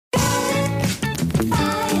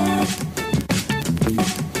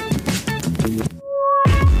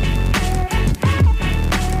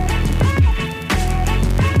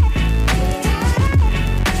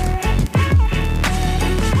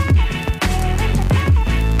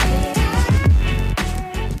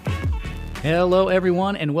Hello,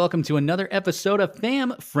 everyone, and welcome to another episode of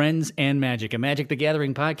Fam, Friends, and Magic, a Magic the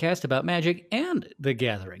Gathering podcast about magic and the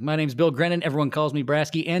gathering. My name's Bill Grennan. Everyone calls me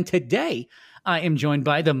Brasky, and today I am joined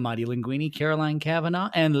by the Mighty Linguini, Caroline Kavanaugh,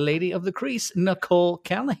 and Lady of the Crease, Nicole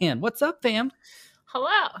Callahan. What's up, fam?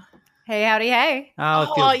 Hello. Hey, howdy, hey. Oh, it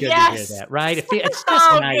feels good to hear that, right? It's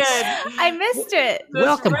just nice. Good. I missed it.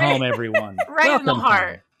 Welcome home, everyone. Right in the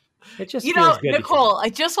heart. It just feels good. Nicole, I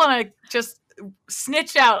just want to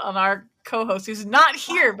snitch out on our co-host, who's not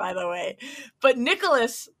here, by the way. But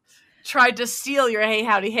Nicholas tried to steal your Hey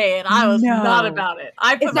Howdy Hey, and I was not about it.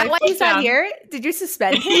 Is that why he's not here? Did you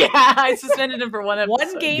suspend him? Yeah, I suspended him for one episode.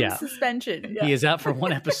 One game suspension. Yeah. He is out for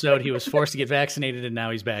one episode. He was forced to get vaccinated, and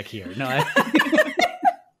now he's back here. No,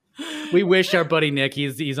 we wish our buddy Nick,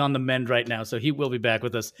 he's on the mend right now, so he will be back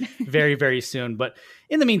with us very, very soon. But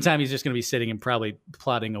in the meantime, he's just going to be sitting and probably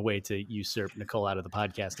plotting a way to usurp Nicole out of the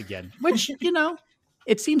podcast again, which,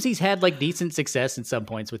 it seems he's had like decent success in some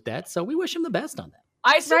points with that. So we wish him the best on that.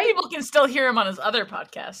 I assume people can still hear him on his other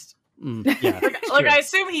podcast. Yeah, I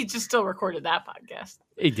assume he just still recorded that podcast.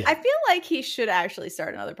 He did. I feel like he should actually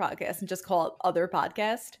start another podcast and just call it Other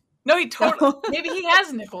Podcast. No, he totally. Maybe he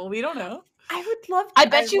has, Nicole. We don't know. I would love to. I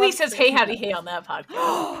bet you he says Hey Howdy Hey on that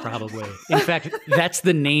podcast. Probably. In fact, that's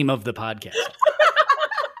the name of the podcast.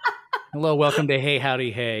 Hello, welcome to Hey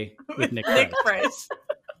Howdy Hey with Nick Price.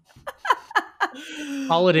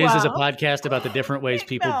 All it is a podcast about the different ways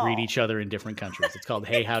people greet each other in different countries. It's called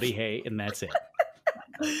Hey Howdy Hey, and that's it.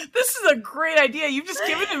 This is a great idea. You've just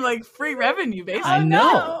given him like free revenue, basically. I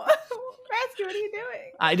know. Rasky, what are you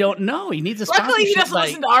doing? I don't know. He needs a sponsorship. Luckily, he doesn't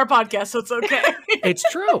listen to our podcast, so it's okay. It's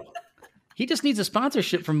true. He just needs a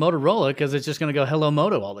sponsorship from Motorola because it's just going to go Hello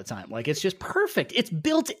Moto all the time. Like, it's just perfect. It's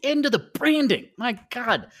built into the branding. My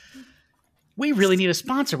God. We really need a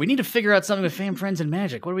sponsor. We need to figure out something with Fam, Friends, and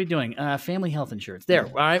Magic. What are we doing? Family health insurance. There.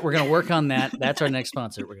 All right. We're going to work on that. That's our next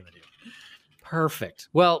sponsor we're going to do. Perfect.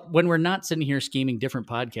 Well, when we're not sitting here scheming different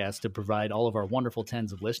podcasts to provide all of our wonderful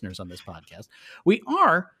tens of listeners on this podcast, we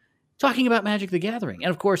are talking about Magic the Gathering.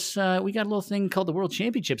 And of course, we got a little thing called the World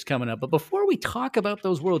Championships coming up. But before we talk about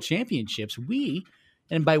those World Championships,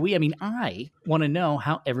 and by we, I mean I, want to know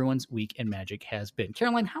how everyone's week in Magic has been.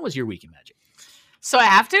 Caroline, how was your week in Magic? So I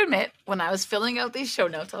have to admit, when I was filling out these show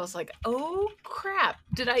notes, I was like, oh, crap.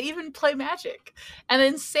 Did I even play Magic? And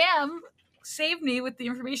then Sam saved me with the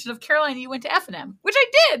information of Caroline, you went to F&M, which I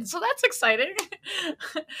did. So that's exciting.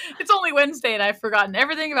 It's only Wednesday, and I've forgotten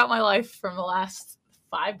everything about my life from the last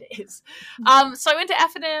 5 days. So I went to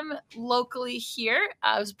F&M locally here.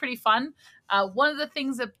 It was pretty fun. One of the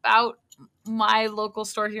things about my local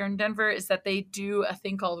store here in Denver is that they do a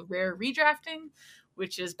thing called rare redrafting,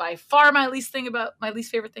 which is by far my least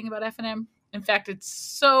favorite thing about F&M. In fact, it's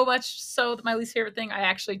so much so that my least favorite thing, I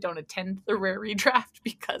actually don't attend the rare redraft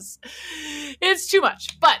because it's too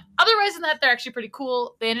much. But otherwise than that, they're actually pretty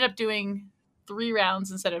cool. They ended up doing 3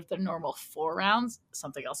 rounds instead of the normal 4 rounds.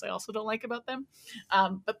 Something else I also don't like about them.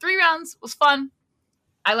 But 3 rounds was fun.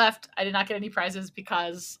 I left. I did not get any prizes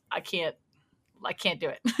because I can't do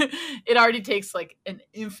it. It already takes like an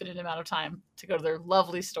infinite amount of time to go to their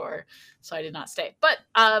lovely store. So I did not stay. But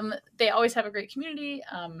they always have a great community.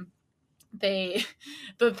 The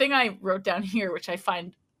thing I wrote down here, which I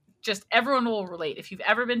find just everyone will relate. If you've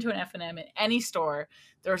ever been to an F&M in any store,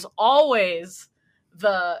 there's always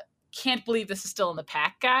the can't believe this is still in the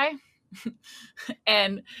pack guy.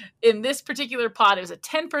 And in this particular pod, it was a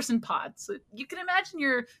 10-person pod. So you can imagine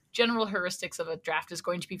your general heuristics of a draft is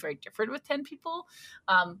going to be very different with 10 people.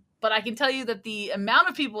 But I can tell you that the amount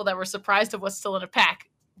of people that were surprised of what's still in a pack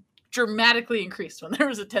dramatically increased when there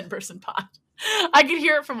was a 10-person pod. I could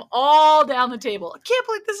hear it from all down the table. I can't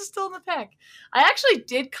believe this is still in the pack. I actually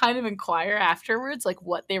did kind of inquire afterwards, like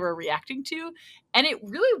what they were reacting to. And it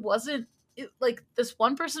really wasn't, like this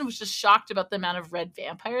one person was just shocked about the amount of red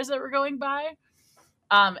vampires that were going by.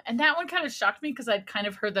 And that one kind of shocked me because I'd kind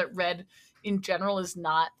of heard that red in general is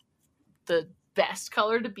not the best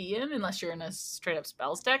color to be in unless you're in a straight up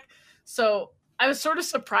spells deck. So I was sort of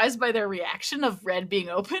surprised by their reaction of red being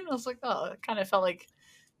open. I was like, oh, it kind of felt like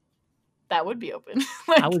that would be open.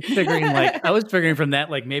 I was figuring from that,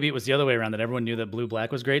 like maybe it was the other way around, that everyone knew that blue black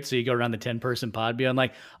was great. So you go around the 10-person pod being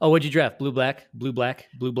like, oh, what'd you draft? Blue black, blue black,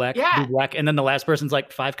 blue black, yeah. Blue black. And then the last person's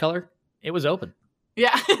like 5 color. It was open.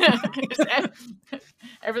 Yeah.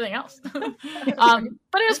 Everything else. But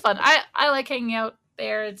it was fun. I like hanging out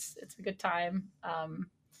there. It's a good time.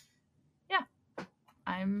 Yeah.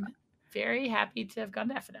 I'm very happy to have gone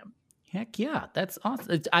to F&M. Heck yeah, that's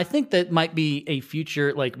awesome. I think that might be a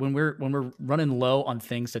future, like when we're running low on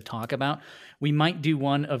things to talk about, we might do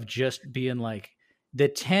one of just being like the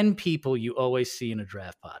 10 people you always see in a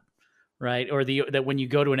draft pod, right? Or that when you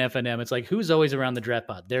go to an FNM, it's like, who's always around the draft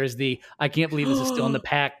pod? There's the I can't believe this is still in the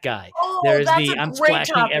pack guy. Oh, There's that's the a I'm great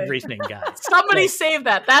splashing topic. everything guy. Somebody save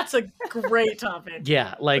that. That's a great topic.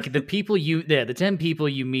 Yeah, like the people the 10 people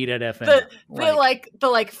you meet at FNM.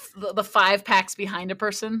 The 5 packs behind a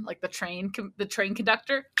person, like the train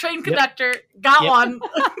conductor. Train conductor got one.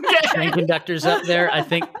 Train conductor's up there. I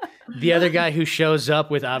think the other guy who shows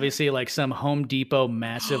up with obviously like some Home Depot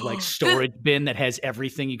massive like storage bin that has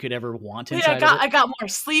everything you could ever want inside of it. I got more.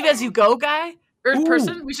 Sleeve as you go guy or Ooh.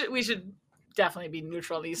 person. We should definitely be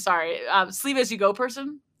neutral on these. Sorry. Sleeve as you go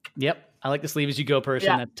person. Yep. I like the sleeve as you go person.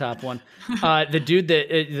 Yeah. That top one. The dude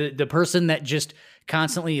the person that just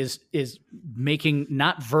constantly is making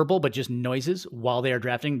not verbal but just noises while they are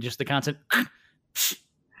drafting, just the constant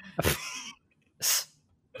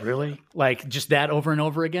really? Like just that over and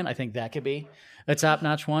over again. I think that could be a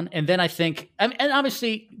top-notch one. And then I think and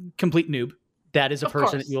obviously complete noob. That is a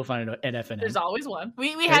person that you will find at FNM. There's always one.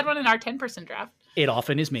 We had one in our 10-person draft. It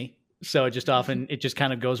often is me. So it just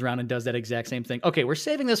kind of goes around and does that exact same thing. Okay, we're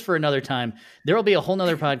saving this for another time. There will be a whole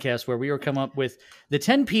nother podcast where we will come up with the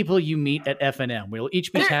 10 people you meet at FNM. We'll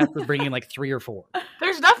each be tasked with bringing like 3 or 4.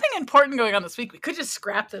 There's nothing important going on this week. We could just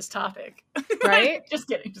scrap this topic. Right? Just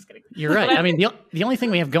kidding. You're right. I mean, the only thing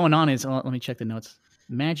we have going on is, let me check the notes.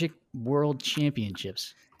 Magic World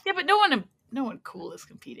Championships. Yeah, but no one cool is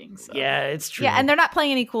competing. So. Yeah, it's true. Yeah, and they're not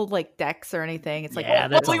playing any cool like decks or anything. It's like, Yeah,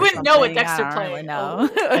 that's we always wouldn't know what something. decks I they're don't playing. really know.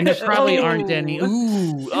 And there probably aren't any.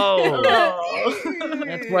 Oh.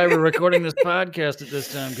 That's why we're recording this podcast at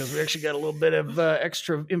this time, because we actually got a little bit of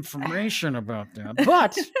extra information about that.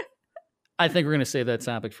 But I think we're going to save that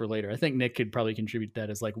topic for later. I think Nick could probably contribute that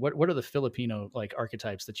as like, what are the Filipino like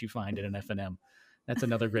archetypes that you find in an FNM? That's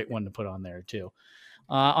another great one to put on there too.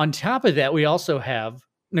 On top of that, we also have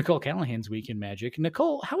Nicole Callahan's Week in Magic.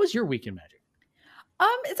 Nicole, how was your Week in Magic?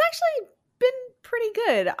 It's actually been pretty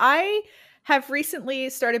good. I have recently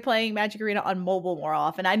started playing Magic Arena on mobile more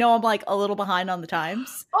often. I know I'm like a little behind on the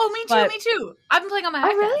times. Oh, me too. I've been playing on my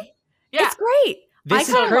iPad. Really? Yeah. It's great. This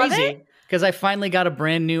is I love crazy it. because I finally got a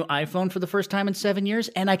brand new iPhone for the first time in 7 years,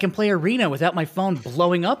 and I can play Arena without my phone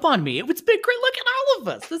blowing up on me. It's been great. Look at all of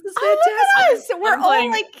us. This is Oh, fantastic. look at us. We're I'm all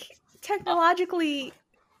playing- like technologically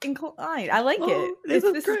inclined. I like it. this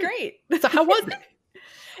This is is great. So how was it?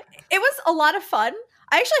 It was a lot of fun.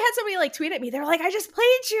 I actually had somebody like tweet at me. They were like, "I just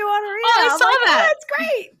played you on Arena." Oh, I I'm saw like, that. "Oh, it's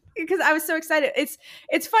great," because I was so excited.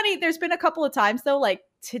 It's funny. There's been a couple of times though, like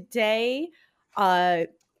today, my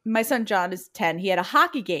son John is 10. He had a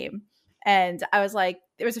hockey game, and I was like,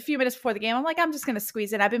 there was a few minutes before the game. I'm like, I'm just gonna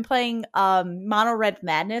squeeze in. I've been playing Mono Red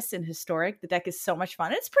Madness in Historic. The deck is so much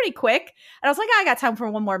fun. It's pretty quick, and I was like, I got time for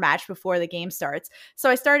one more match before the game starts. So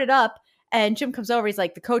I started up, and Jim comes over. He's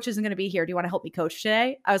like, the coach isn't gonna be here. Do you want to help me coach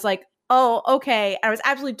today? I was like, oh, okay. I was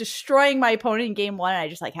absolutely destroying my opponent in game 1, and I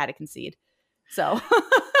just like had to concede. So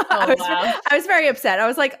I was very upset. I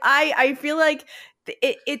was like, I feel like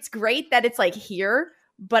it's great that it's like here,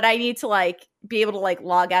 but I need to like be able to like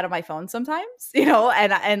log out of my phone sometimes, you know?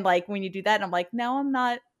 And like when you do that, I'm like, no, I'm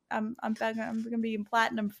not. I'm gonna be in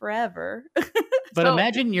platinum forever. But So-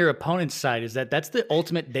 imagine your opponent's side is that's the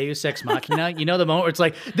ultimate Deus Ex Machina. You know, the moment where it's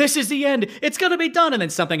like, this is the end, it's gonna be done, and then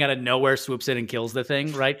something out of nowhere swoops in and kills the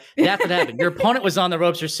thing, right? That would happen. Your opponent was on the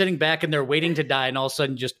ropes, you're sitting back and they're waiting to die, and all of a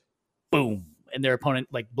sudden just boom, and their opponent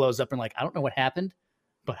like blows up and like, I don't know what happened,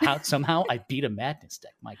 but somehow I beat a madness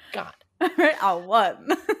deck. My God. I won.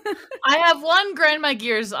 I have one grind my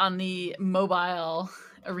gears on the mobile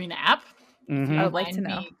Arena app. Mhm. I would like to Mind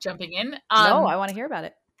know. me jumping in. No, I want to hear about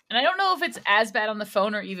it. And I don't know if it's as bad on the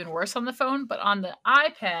phone or even worse on the phone, but on the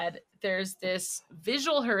iPad, there's this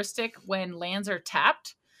visual heuristic when lands are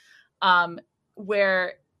tapped,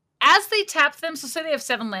 where as they tap them, so say they have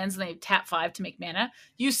 7 lands and they tap 5 to make mana,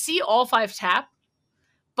 you see all 5 tap,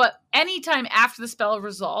 but anytime after the spell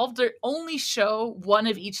resolved, they only show one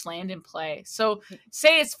of each land in play. So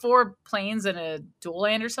say it's 4 planes and a dual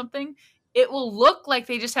land or something, it will look like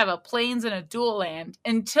they just have a plains and a dual land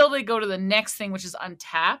until they go to the next thing, which is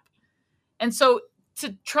untap. And so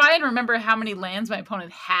to try and remember how many lands my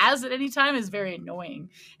opponent has at any time is very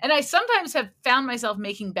annoying. And I sometimes have found myself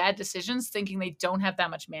making bad decisions thinking they don't have that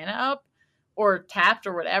much mana up or tapped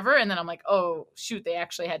or whatever. And then I'm like, oh, shoot, they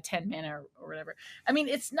actually had 10 mana or whatever. I mean,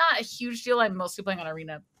 it's not a huge deal. I'm mostly playing on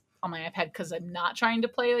Arena on my iPad because I'm not trying to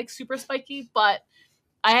play like super spiky, but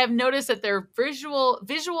I have noticed that their visual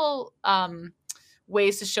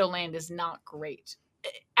ways to show land is not great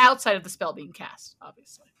outside of the spell being cast,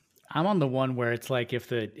 obviously. I'm on the one where it's like if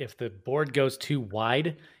the board goes too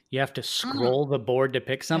wide, you have to scroll the board to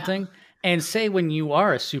pick something. And say when you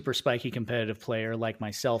are a super spiky competitive player like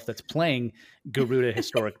myself that's playing Garuda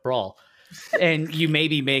Historic Brawl, and you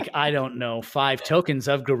maybe make, I don't know, 5 tokens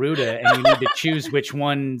of Garuda, and you need to choose which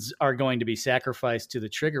ones are going to be sacrificed to the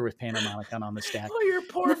trigger with Panharmonicon on the stack. Oh, your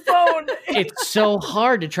poor phone. It's so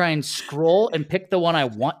hard to try and scroll and pick the one I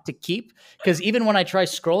want to keep, because even when I try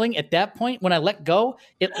scrolling, at that point, when I let go,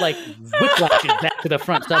 it like whiplashes back to the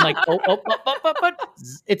front. So I'm like, oh.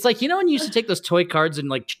 It's like, when you used to take those toy cards and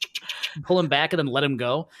like pull them back and then let them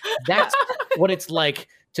go? That's what it's like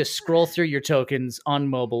to scroll through your tokens on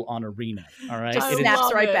mobile on Arena. All right. Just I snaps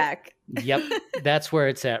love right it. back. Yep. That's where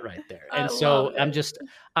it's at right there. I And so love it.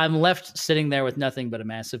 I'm left sitting there with nothing but a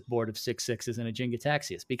massive board of 6/6s and a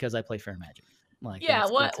Jin-Gitaxias because I play Fair Magic. Like, Yeah,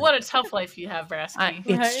 that's what it. a tough life you have, Brasky.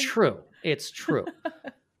 It's Right? true. It's true.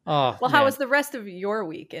 Oh, Well, how man. was the rest of your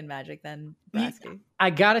week in Magic then, Brasky? I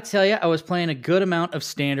gotta tell you, I was playing a good amount of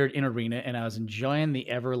Standard in Arena, and I was enjoying the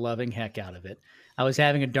ever-loving heck out of it. I was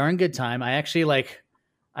having a darn good time. I actually,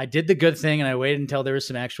 I did the good thing, and I waited until there was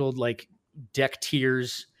some actual, deck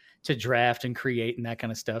tiers to draft and create and that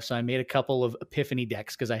kind of stuff. So I made a couple of Epiphany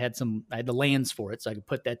decks because I had the lands for it, so I could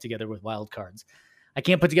put that together with wild cards. I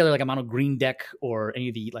can't put together a mono green deck or any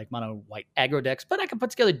of the mono white aggro decks, but I can put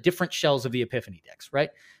together different shells of the Epiphany decks, right?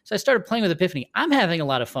 So I started playing with Epiphany. I'm having a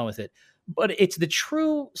lot of fun with it, but it's the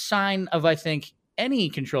true sign of, I think, any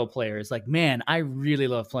control player is like, man, I really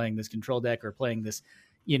love playing this control deck or playing this,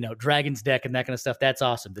 Dragon's deck and that kind of stuff. That's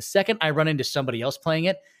awesome. The second I run into somebody else playing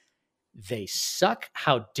it, they suck.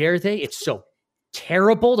 How dare they? It's so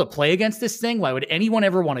terrible to play against this thing. Why would anyone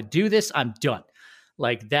ever want to do this? I'm done.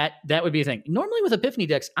 Like that would be a thing. Normally with Epiphany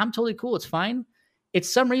decks, I'm totally cool. It's fine. It's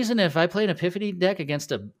some reason if I play an Epiphany deck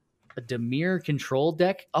against a Dimir control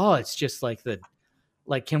deck, it's just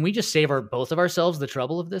can we just save both of ourselves the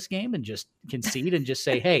trouble of this game and just concede and just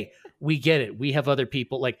say, hey, we get it. We have other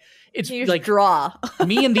people. It's You like draw.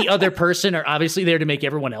 me and the other person are obviously there to make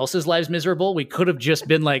everyone else's lives miserable. We could have just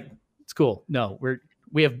been like, it's cool. No,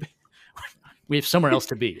 we have somewhere else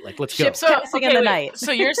to be. Let's go. Ships passing in the night.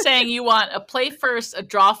 So you're saying you want a play first, a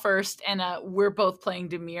draw first, and a we're both playing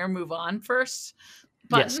Dimir, move on first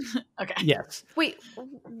button? Yes. Okay. Yes. Wait,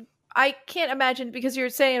 I can't imagine because you're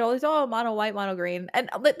saying all these, mono white, mono green. And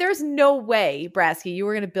there's no way, Brasky, you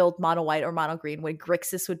were going to build mono white or mono green when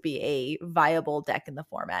Grixis would be a viable deck in the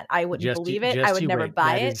format. I wouldn't believe it. I would never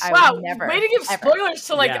buy it. I Wow, would never. way to give ever. spoilers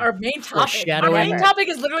to Yeah. our main topic. Our Foreshadowing. main topic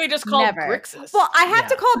is literally just called Never. Grixis. Well, I have Yeah.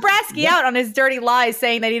 to call Brasky out on his dirty lies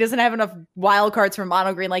saying that he doesn't have enough wild cards for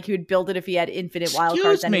mono green, like he would build it if he had infinite wild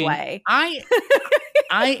cards Excuse me. anyway.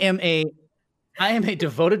 I am a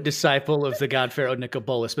devoted disciple of the God Pharaoh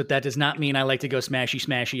Nicobolus, but that does not mean I like to go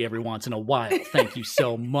smashy every once in a while. Thank you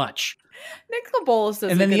so much. Nick Bolas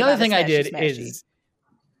does. And then a the good other amount of thing I did smashy. is,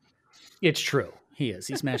 it's true. He is.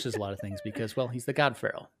 He smashes a lot of things because, well, he's the God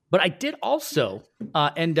Pharaoh. But I did also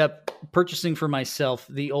end up purchasing for myself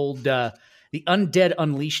the old, the Undead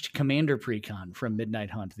Unleashed Commander Precon from Midnight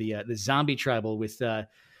Hunt, the zombie tribal with,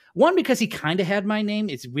 one, because he kind of had my name.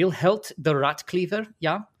 It's Wilhelt the Ratcleaver,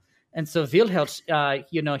 yeah? And so Wilhelt,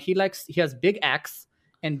 he has big axe,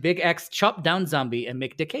 and big axe chop down zombie and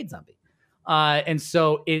make decayed zombie. And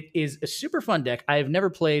so it is a super fun deck. I have never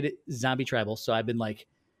played Zombie Tribal, so I've been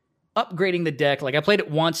upgrading the deck. I played it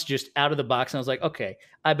once just out of the box, and I was like, okay,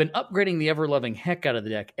 I've been upgrading the ever-loving heck out of the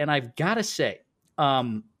deck. And I've got to say,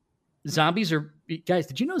 zombies are, guys,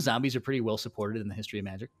 did you know zombies are pretty well supported in the history of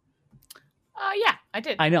Magic? Yeah, I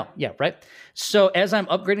did. I know. Yeah, right. So as I'm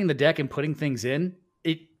upgrading the deck and putting things in,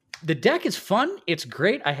 the deck is fun. It's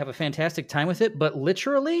great. I have a fantastic time with it, but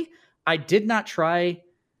literally, I did not try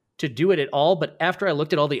to do it at all. But after I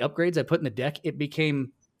looked at all the upgrades I put in the deck, it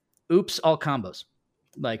became oops, all combos.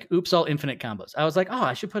 Oops, all infinite combos. I was like,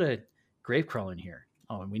 I should put a Gravecrawler in here.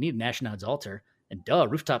 Oh, and we need Nashnad's Altar. And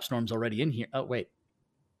Rooftop Storm's already in here. Oh, wait.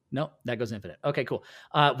 No, that goes infinite. Okay, cool.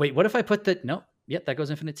 Wait, what if I put no? Yep, that goes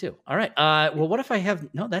infinite too. All right. Well, what if I have...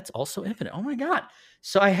 No, that's also infinite. Oh my God.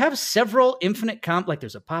 So I have several infinite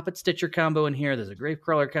there's a Poppet Stitcher combo in here. There's a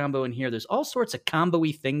Gravecrawler combo in here. There's all sorts of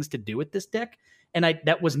combo-y things to do with this deck. And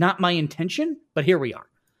that was not my intention, but here we are.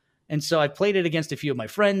 And so I played it against a few of my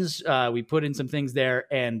friends. We put in some things there,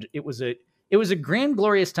 and it was a grand,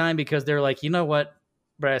 glorious time because they're like, you know what,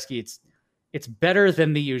 Brasky, it's better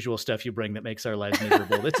than the usual stuff you bring that makes our lives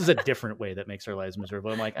miserable. This is a different way that makes our lives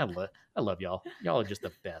miserable. I'm like, I love y'all. Y'all are just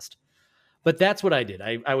the best. But that's what I did.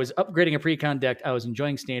 I was upgrading a precon deck. I was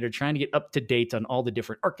enjoying Standard, trying to get up to date on all the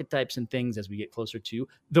different archetypes and things as we get closer to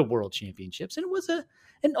the World Championships. And it was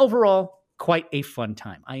an overall quite a fun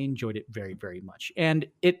time. I enjoyed it very, very much. And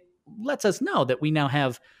it lets us know that we now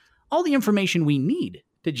have all the information we need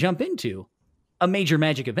to jump into a major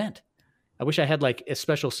Magic event. I wish I had a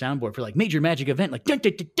special soundboard for major Magic event, dun,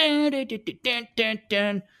 dun, dun, dun, dun, dun, dun, dun,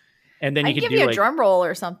 dun. And then I you can can give do you a drum roll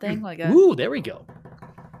or something like a. Ooh, there we go.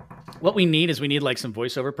 What we need is like some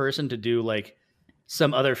voiceover person to do like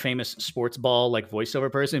some other famous sports ball like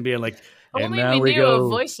voiceover person being like, and Only now we we knew a go.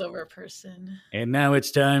 voiceover person. And now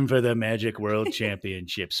it's time for the Magic World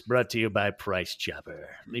Championships, brought to you by Price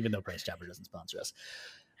Chopper, even though Price Chopper doesn't sponsor us.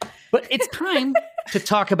 But it's time to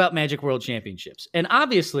talk about Magic World Championships. And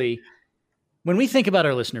obviously, when we think about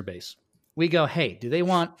our listener base, we go, hey, do they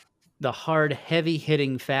want the hard,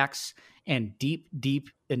 heavy-hitting facts and deep, deep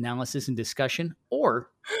analysis and discussion? Or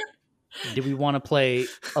do we want to play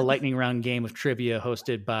a lightning round game of trivia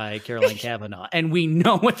hosted by Caroline Kavanaugh? And we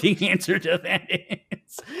know what the answer to that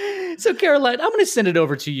is. So, Caroline, I'm going to send it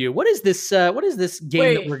over to you. What is this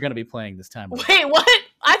game that we're going to be playing this time? Wait, what?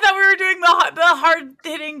 I thought we were doing the hard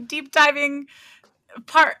hitting, deep diving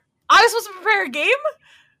part. I was supposed to prepare a game?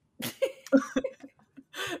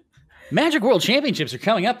 Magic World Championships are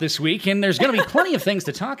coming up this week, and there's going to be plenty of things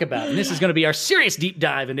to talk about. And this is going to be our serious deep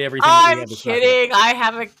dive into everything. I'm kidding. I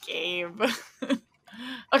have a game.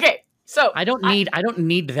 Okay, so I don't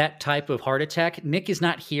need that type of heart attack. Nick is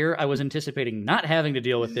not here. I was anticipating not having to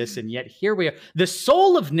deal with this, and yet here we are. The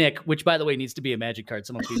soul of Nick, which by the way needs to be a magic card.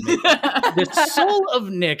 Someone please make it. The soul of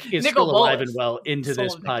Nick is Nicol still alive Bolas. and well into Soul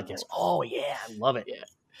this of Nicol podcast. Bolas. Oh yeah, I love it. Yeah.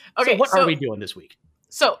 Okay, so what are we doing this week?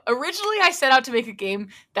 So originally I set out to make a game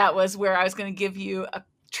that was where I was going to give you a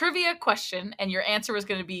trivia question and your answer was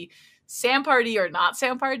going to be Sam Party or not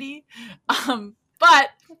Sam Party. But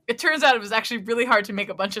it turns out it was actually really hard to make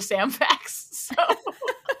a bunch of Sam facts. So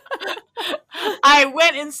I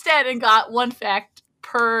went instead and got one fact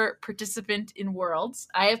per participant in Worlds.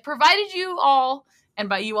 I have provided you all, and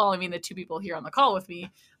by you all I mean the two people here on the call with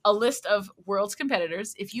me, a list of Worlds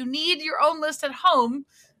competitors. If you need your own list at home,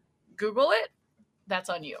 Google it. That's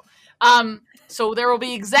on you. So there will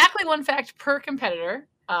be exactly one fact per competitor.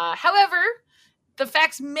 However, the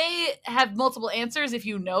facts may have multiple answers if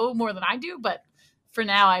you know more than I do, but for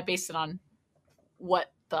now I based it on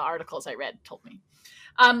what the articles I read told me.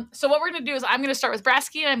 So what we're going to do is I'm going to start with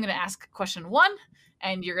Brasky, and I'm going to ask question 1,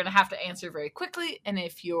 and you're going to have to answer very quickly. And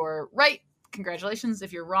if you're right, congratulations.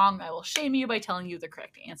 If you're wrong, I will shame you by telling you the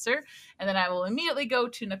correct answer. And then I will immediately go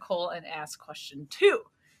to Nicole and ask question 2.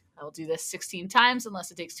 I will do this 16 times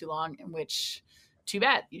unless it takes too long, in which, too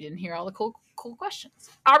bad, you didn't hear all the cool questions.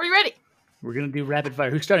 Are we ready? We're going to do rapid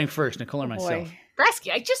fire. Who's starting first, Nicole or myself?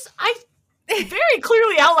 Brasky, I very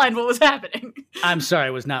clearly outlined what was happening. I'm sorry, I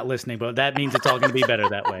was not listening, but that means it's all going to be better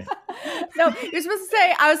that way. No, you're supposed to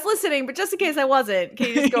say I was listening, but just in case I wasn't, can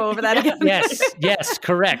you just go over that again? Yes,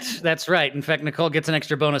 correct. That's right. In fact, Nicole gets an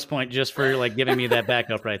extra bonus point just for like giving me that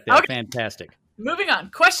backup right there. Okay. Fantastic. Moving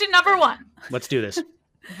on. Question number 1. Let's do this.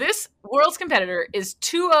 This World's competitor is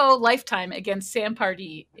 2-0 lifetime against Sam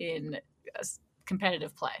Party in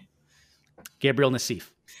competitive play. Gabriel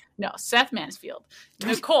Nassif. No, Seth Mansfield.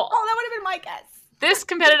 Nicole. Oh, that would have been my guess. This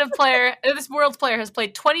competitive player, this World's player has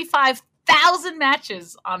played 25,000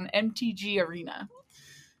 matches on MTG Arena.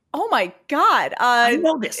 Oh my God. I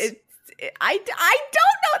know this. I don't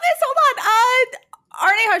know this. Hold on.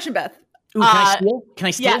 Arne Harshenbeth. Ooh, can I steal? Can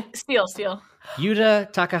I steal? Yeah, steal.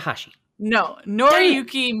 Yuta Takahashi. No,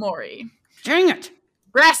 Noriyuki Mori. Dang it.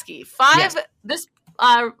 Brasky, 5. Yes. This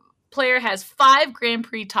player has 5 Grand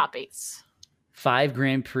Prix top 8s. 5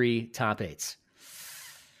 Grand Prix top 8s.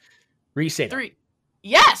 Rei Sato. 3.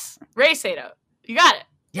 Yes, Rei Sato. You got it.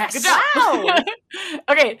 Yes. Good job. Wow.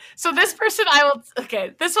 Okay, so this person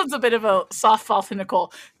this one's a bit of a softball to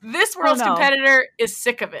Nicole. This World's competitor is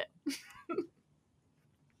sick of it.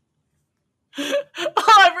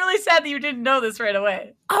 Oh, I'm really sad that you didn't know this right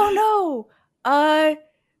away. Oh no. I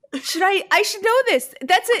should know this.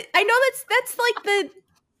 That's it. I know that's like the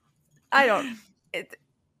I don't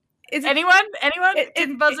is anyone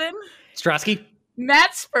can buzz in? Strosky?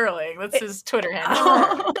 Matt Sperling. That's his Twitter handle.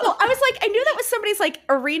 Oh, no, I was like, I knew that was somebody's like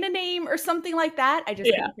arena name or something like that. I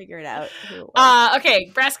just couldn't figure it out.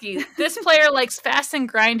 Okay, Brasky. This player likes fast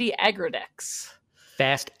and grindy aggro decks.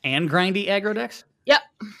 Fast and grindy aggro decks? Yep.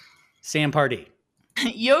 Sam Party.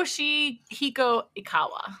 Yoshihiko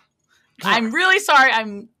Ikawa. I'm really sorry.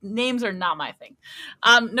 Names are not my thing.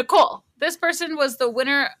 Nicole. This person was the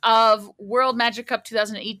winner of World Magic Cup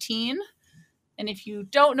 2018. And if you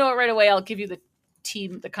don't know it right away, I'll give you the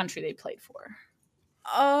country they played for.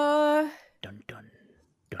 Dun, dun, dun,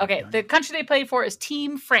 okay, dun. the country they played for is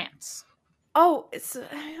Team France. Oh,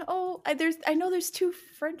 I know there's 2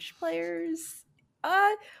 French players.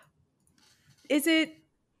 Is it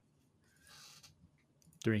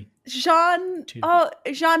 3, Jean 2.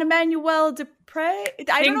 Jean-Emmanuel Dupre?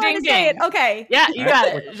 I don't know how to say it. Okay. Yeah, you got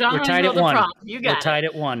it. We're tied at 1. You got it. We're tied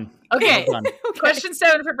at 1. Okay. Well done. Question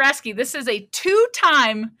 7 for Brasky. This is a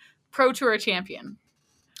 2-time Pro Tour champion.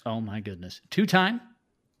 Oh my goodness. 2-time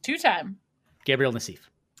Two-time. Gabriel Nassif.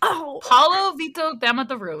 Oh, Paulo Vitor Dama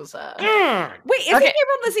da Rosa. wait, isn't Okay.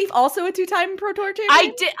 Gabriel Nassif also a 2-time Pro Tour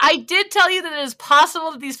champion? I did tell you that it is possible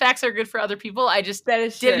that these facts are good for other people. I just That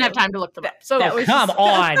is didn't true. have time to look them up. So that was Come just-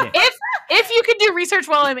 on. if you could do research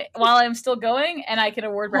while I'm still going, and I can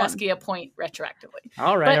award Hold on. Brasky a point retroactively.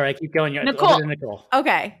 All But right. Keep going. Nicole. Over to Nicole.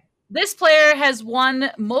 Okay. This player has won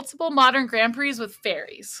multiple modern Grand Prix with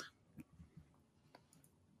fairies.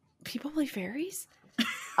 People play fairies?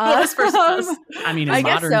 Well, this person does. I mean, in I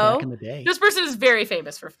guess modern so. back in the day. This person is very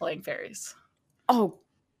famous for playing fairies. Oh,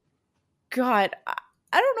 God.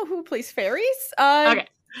 I don't know who plays fairies. Okay.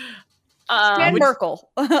 Dan Merkel.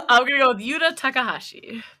 I'm gonna go with Yuta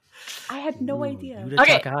Takahashi. I had no Ooh, idea. Yuta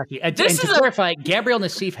Okay, Takahashi. And this to is a- clarify, Gabriel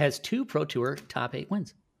Nassif has 2 Pro Tour top 8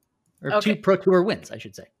 wins. Or Okay. 2 Pro Tour wins, I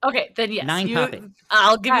should say. Okay, then yes, 9 top 8.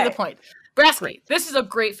 I'll give you the Alright. point. Brasky, Great. this is a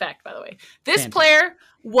great fact, by the way. This Fantastic. player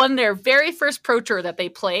won their very first Pro Tour that they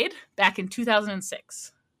played back in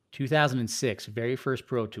 2006. 2006, very first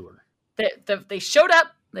Pro Tour. They showed up,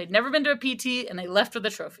 they'd never been to a PT, and they left with a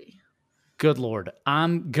trophy. Good Lord.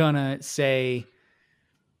 I'm going to say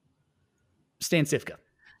Stan Sivka.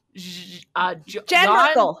 Jan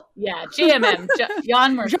Merkel. Yeah, JMM.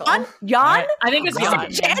 Jan Merkel. Jan? I think it's You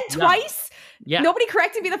Jan. said Jan Yeah. twice? Yeah. Nobody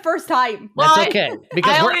corrected me the first time. Well, That's okay.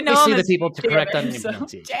 Because I we're only know obviously him the as people to correct on David, the so-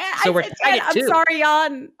 pronunciation. Jan, So I we're said tied Jan. at I'm 2. sorry,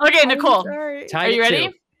 Jan. Okay, I'm Nicole. sorry. Tied Are you at ready?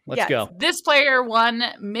 2. Let's Yes. go. This player won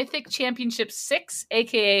Mythic Championship 6,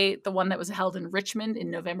 aka the one that was held in Richmond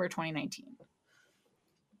in November 2019.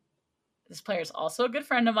 This player is also a good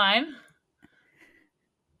friend of mine.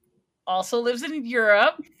 Also lives in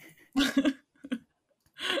Europe.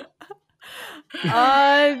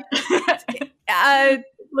 Uh,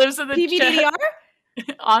 Lives in the PVDR?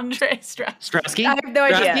 Andre Strauss. Strasky? I have no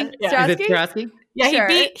idea. Strasky? Yeah. Is it Strasky? Strasky? Yeah, Sure.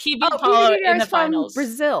 he beat Oh, Paulo PVDR in the is from finals.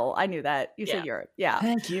 Brazil. I knew that. You Yeah. said Europe. Yeah.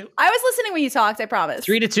 Thank you. I was listening when you talked, I promise.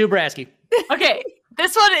 3-2, Brasky. Okay,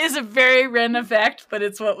 this one is a very random fact, but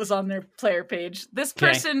it's what was on their player page. This Okay.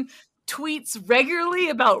 person tweets regularly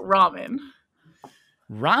about ramen.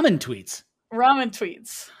 Ramen tweets. Ramen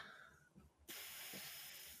tweets.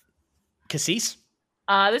 Cassis?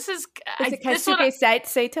 This is Is it this one. Keisuke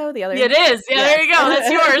Sato? The other It is. Yeah, there you go. That's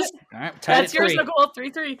yours. All right. Tied That's at yours, 3. Nicole.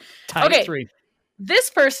 3-3. Tied Okay. at 3. This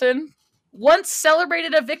person once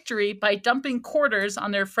celebrated a victory by dumping quarters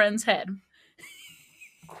on their friend's head.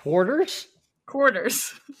 Quarters?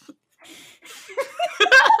 Quarters.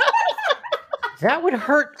 That would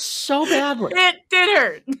hurt so badly. It did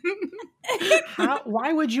hurt.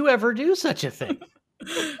 Why would you ever do such a thing?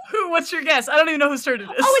 Who? What's your guess? I don't even know whose turn it is.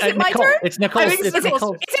 Oh, is it my Nicole. turn? It's Nicole. I think it's Nicole's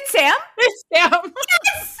Nicole. turn. Is it Sam? It's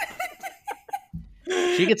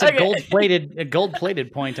Sam. She gets a Okay.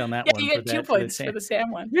 gold-plated point on that Yeah, one. you get 2 points for the Sam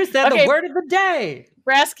one. Here's that Okay. the word of the day.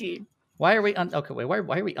 Brasky. Why are we okay? Wait, why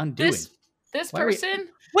are we undoing? This Why are we- person.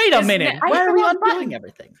 Wait a is minute. ne- I Why hit are the we wrong undoing button.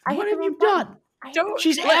 everything? I What hit have the you wrong done? button. Don't.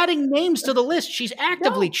 She's what? adding names to the list. She's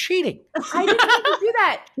actively cheating. I didn't mean to do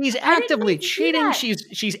that. She's didn't actively mean to do cheating. that.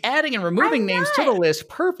 She's adding and removing I'm names to not. the list,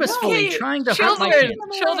 purposefully Okay, trying to hurt my children,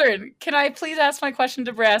 chance. children, can I please ask my question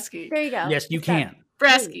to Brasky? There you go. Yes, you It's done. can.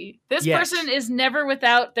 Brasky, this Yes. person is never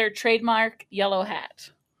without their trademark yellow hat.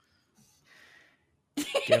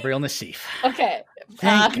 Gabriel Nassif. Okay.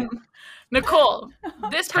 Thank you. Nicole,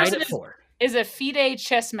 this Tied person at 4. is a FIDE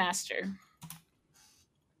chess master.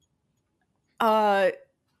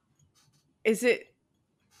 Is it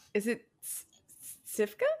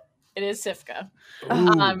Sivka? It is Sifka.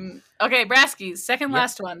 Ooh. Okay, Brasky, second Yep.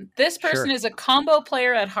 last one. This person Sure. is a combo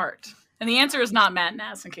player at heart. And the answer is not Matt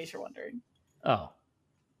Nass, in case you're wondering. Oh,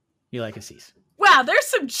 you like Assis? Wow, there's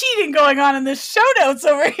some cheating going on in the show notes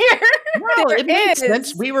over here. Well, it makes is.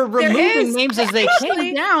 sense. We were There removing is. names as they came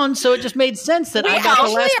Actually- down, so it just made sense that I got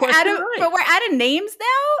the last question right. but we're out of names now.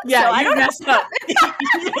 Yeah, so I you don't messed up.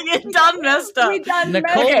 You done messed up. We done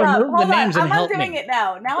Nicole messed up. removed the Hold names on. and I'm helped undoing me. it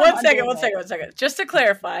now. Now One I'm second. undoing it. Just to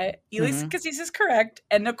clarify, Elisa Mhm. Cassis is correct,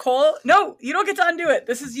 and Nicole. No, you don't get to undo it.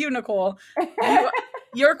 This is you, Nicole.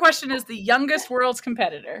 Your question is the youngest world's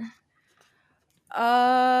competitor.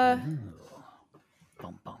 Ooh.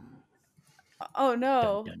 Bum, bum, Oh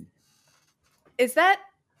no. dun, dun. Is that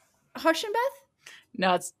Hushenbeth?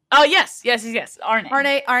 No, it's. Oh yes. Arne.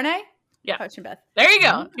 Arne? Yeah. Hushenbeth. There you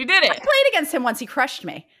go. You did I it. played against him once. He crushed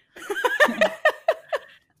me.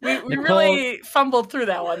 We Nicole- really fumbled through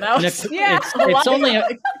that one. That was. Nic- Yeah.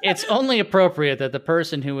 it's only appropriate that the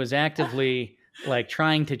person who was actively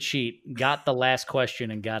trying to cheat got the last question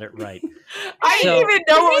and got it right. I So- didn't even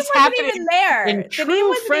know The what name was wasn't happening. even there. In The name true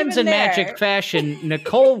wasn't Friends even and there. Magic fashion,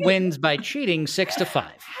 Nicole wins by cheating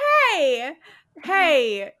 6-5.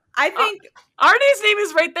 Hey, I think Arnie's name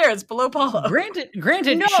is right there. It's below Paulo. Granted,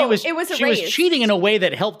 No, she was erased. cheating in a way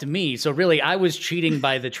that helped me. So really, I was cheating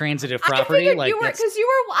by the transitive property. I figured Like you were that's because you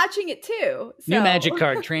were watching it too. new so- magic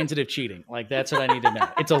card, transitive cheating. Like that's what I need to know.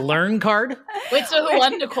 It's a learn card. Wait, so who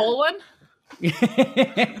won? Nicole won?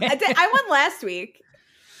 I won last week.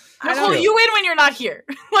 I Nicole, don't- you win when you're not here.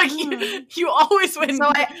 Like you always win.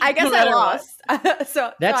 So I guess no I matter what. lost.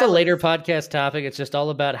 so That's so a I later lose. podcast topic. It's just all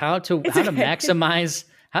about how to It's okay. maximize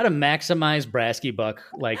Brasky Buck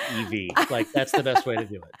like EV. Like that's the best way to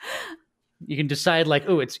do it. You can decide like,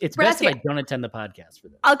 oh, it's best if I Brasky- don't attend the podcast for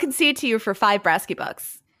this. I'll concede to you for 5 Brasky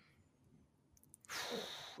bucks.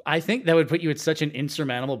 I think that would put you at such an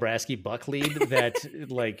insurmountable Brasky Buck lead that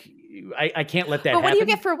like I can't let that But what happen.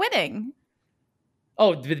 do you get for winning?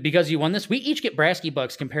 Oh, because you won this? We each get Brasky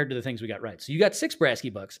Bucks compared to the things we got right. So you got 6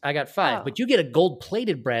 Brasky Bucks. I got 5. Oh. But you get a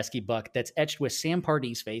gold-plated Brasky Buck that's etched with Sam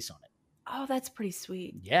Pardee's face on it. Oh, that's pretty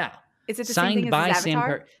sweet. Yeah. Is it the Signed same thing by as his Sam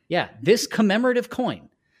avatar? Yeah. This commemorative coin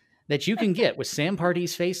that you can get with Sam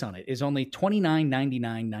Pardee's face on it is only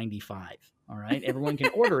 $29.99.95. All right. Everyone can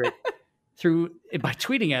order it by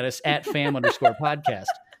tweeting at us at @fam_podcast.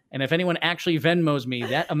 And if anyone actually Venmos me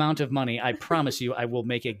that amount of money, I promise you I will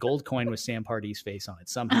make a gold coin with Sam Pardee's face on it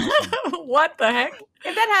somehow. What the heck?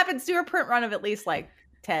 If that happens, do a print run of at least like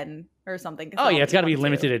 10 or something. 'cause Oh I'll yeah, it's got to be one, too.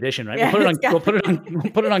 limited edition, right? Yeah, we'll it's gotta put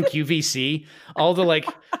it on QVC. All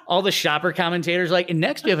the shopper commentators like, and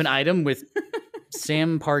next we have an item with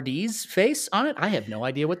Sam Pardee's face on it. I have no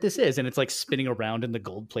idea what this is, and it's like spinning around in the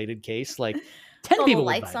gold-plated case. Like 10 Little people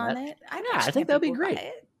would lights buy on that. it. I know. Yeah, I just think can't that'd be people buy great.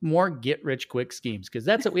 it. More get-rich-quick schemes, because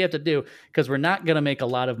that's what we have to do. Because we're not going to make a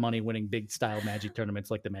lot of money winning big-style Magic tournaments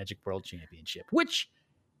like the Magic World Championship, which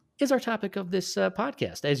is our topic of this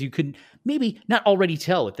podcast. As you could maybe not already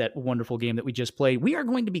tell with that wonderful game that we just played, we are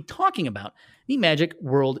going to be talking about the Magic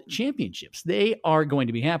World Championships. They are going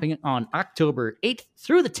to be happening on October 8th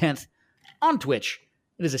through the 10th on Twitch.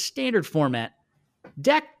 It is a standard format.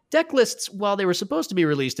 Deck lists, while they were supposed to be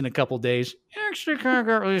released in a couple days, actually kind of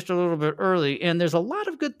got released a little bit early, and there's a lot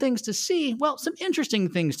of good things to see. Well, some interesting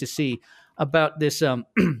things to see about this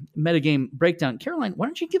metagame breakdown. Caroline, why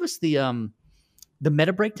don't you give us the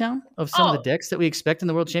meta breakdown of some of the decks that we expect in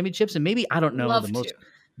the World Championships, and maybe, I don't know, Love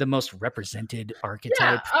the most represented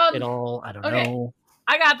archetype at all. I don't know.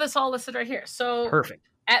 I got this all listed right here. So Perfect.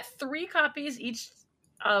 at 3 copies each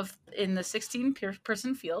in the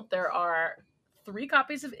 16-person field, there are 3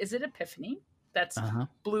 copies of Is It Epiphany? That's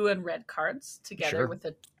blue and red cards together with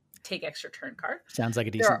a take extra turn card. Sounds like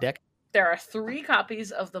a decent deck. There are 3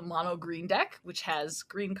 copies of the mono green deck, which has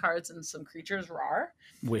green cards and some creatures raw.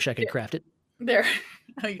 Wish I could craft it. No,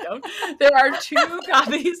 you don't. There are 2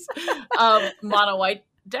 copies of mono white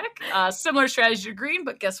deck. Similar strategy to green,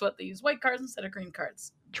 but guess what? They use white cards instead of green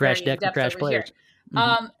cards. Trash Very deck for in-depth trash over players.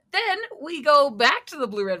 here. Then we go back to the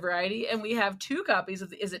blue-red variety, and we have 2 copies of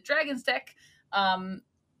the Is It Dragons deck. And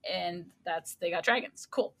they got dragons.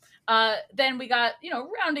 Cool. Then we got,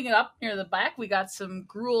 rounding it up near the back, we got some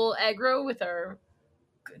Gruul aggro with our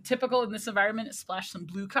typical in this environment is splash some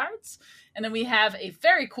blue cards. And then we have a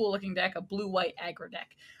very cool looking deck, a blue-white aggro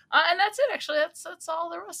deck. And that's it, actually. That's all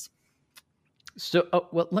there was. So,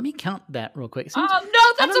 well, let me count that real quick. No,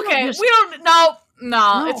 that's okay. We don't.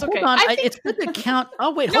 No, it's okay. Hold on. I think, It's good to count.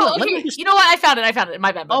 Oh, wait, no, hold on. okay. Let me just... You know what? I found it.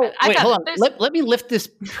 My bad. Oh, I wait, found hold on. Let me lift this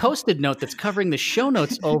posted note that's covering the show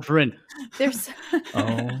notes over and... There's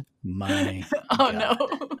Oh, my Oh, God.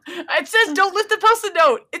 no. It says don't lift the post-it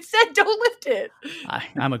note. It said don't lift it.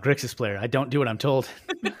 I'm a Grixis player. I don't do what I'm told.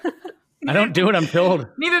 I don't do what I'm told.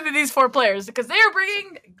 Neither do these 4 players because they are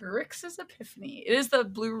bringing Grixis Epiphany. It is the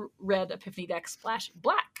blue-red Epiphany deck splash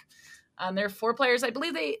black. There are 4 players. I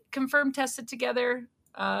believe they confirmed tested together.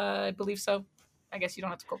 I believe so. I guess you don't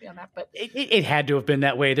have to quote me on that, but It had to have been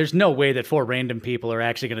that way. There's no way that 4 random people are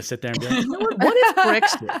actually going to sit there and be like, you know what is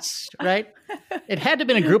Grixis, right? It had to have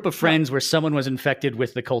been a group of friends where someone was infected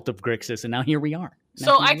with the cult of Grixis, and now here we are.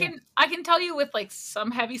 So I can tell you with like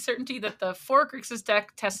some heavy certainty that the 4 Grixis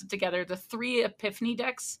deck tested together, the 3 Epiphany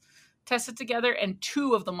decks tested together, and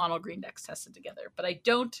 2 of the mono green decks tested together. But I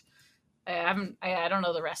don't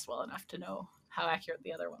know the rest well enough to know how accurate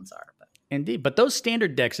the other ones are. But Indeed. But those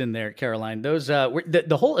standard decks in there, Caroline, those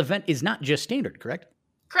the whole event is not just standard, correct?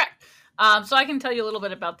 correct. So I can tell you a little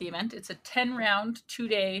bit about the event. It's a 10-round,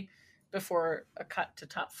 2-day before a cut to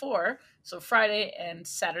top 4. So Friday and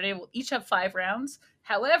Saturday will each have 5 rounds.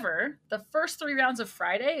 However, the first 3 rounds of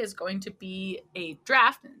Friday is going to be a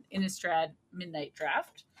draft, an Innistrad Midnight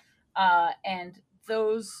Draft. And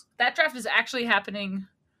that draft is actually happening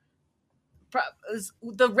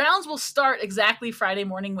the rounds will start exactly Friday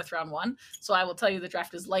morning with round 1. So I will tell you the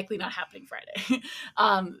draft is likely not happening Friday.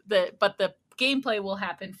 But the gameplay will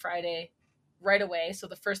happen Friday right away. So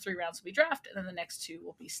the first 3 rounds will be draft, and then the next 2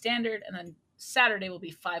 will be standard, and then Saturday will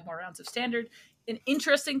be 5 more rounds of standard. An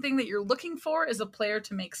interesting thing that you're looking for is a player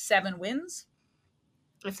to make 7 wins.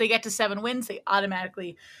 If they get to 7 wins, they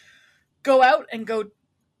automatically go out and go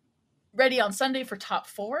ready on Sunday for top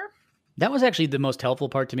 4. That was actually the most helpful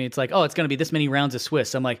part to me. It's like, oh, it's going to be this many rounds of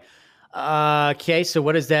Swiss. I'm like, okay, so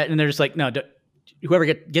what is that? And they're just like, no, whoever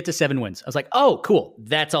get to 7 wins. I was like, oh, cool.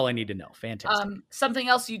 That's all I need to know. Fantastic. Something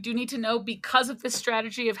else you do need to know, because of this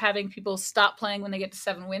strategy of having people stop playing when they get to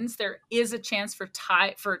 7 wins, there is a chance for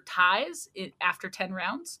ties after 10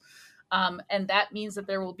 rounds. And that means that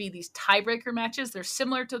there will be these tiebreaker matches. They're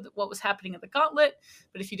similar to what was happening at the Gauntlet,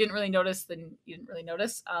 but if you didn't really notice, then you didn't really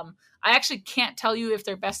notice. I actually can't tell you if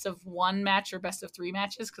they're best of 1 match or best of 3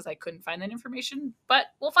 matches because I couldn't find that information, but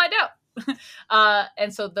we'll find out.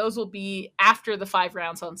 And so those will be after the 5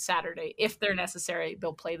 rounds on Saturday. If they're necessary,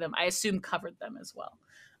 they'll play them. I assume covered them as well.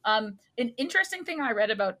 An interesting thing I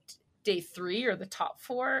read about day 3 or the top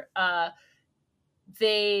 4,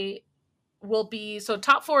 they will be, so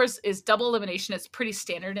top 4 is double elimination. It's pretty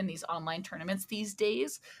standard in these online tournaments these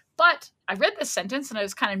days. But I read this sentence and it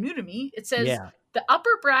was kind of new to me. It says the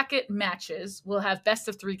upper bracket matches will have best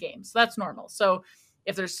of 3 games. So that's normal. So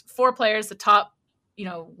if there's 4 players, the top,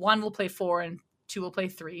 1 will play 4 and 2 will play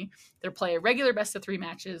 3. They'll play a regular best of 3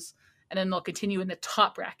 matches, and then they'll continue in the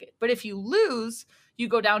top bracket. But if you lose, you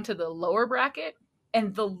go down to the lower bracket,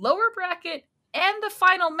 and the lower bracket and the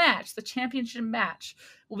final match, the championship match,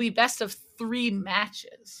 will be best of 3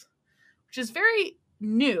 matches, which is very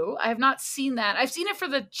new. I have not seen that. I've seen it for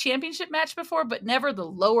the championship match before, but never the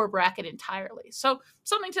lower bracket entirely. So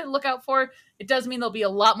something to look out for. It does mean there'll be a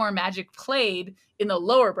lot more Magic played in the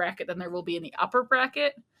lower bracket than there will be in the upper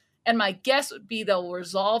bracket. And my guess would be they'll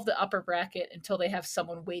resolve the upper bracket until they have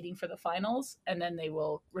someone waiting for the finals, and then they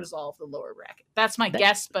will resolve the lower bracket. That's my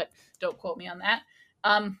guess, but don't quote me on that.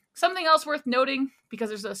 Something else worth noting, because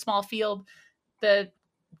there's a small field, the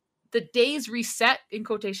days reset in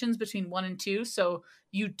quotations between 1 and 2. So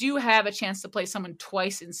you do have a chance to play someone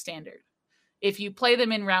twice in standard. If you play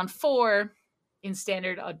them in round 4 in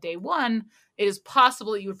standard on day 1, it is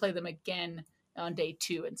possible that you would play them again on day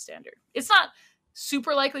 2 in standard. It's not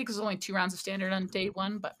super likely because there's only 2 rounds of standard on day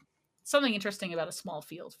 1, but something interesting about a small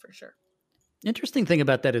field for sure. Interesting thing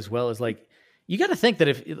about that as well is like, you got to think that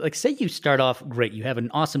if, like, say you start off great, you have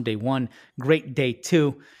an awesome day 1, great day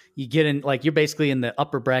 2, you get in, like, you're basically in the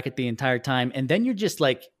upper bracket the entire time. And then you're just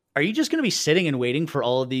like, are you just going to be sitting and waiting for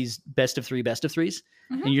all of these best of 3s?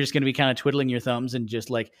 Mm-hmm. And you're just going to be kind of twiddling your thumbs and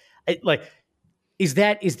just is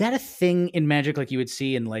that a thing in Magic? Like you would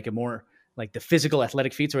see in like a more like the physical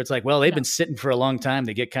athletic feats where it's like, well, they've been sitting for a long time.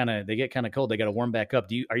 They get kind of cold. They got to warm back up.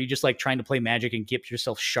 Are you just like trying to play Magic and keep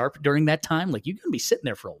yourself sharp during that time? Like you're going to be sitting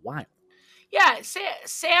there for a while. Yeah.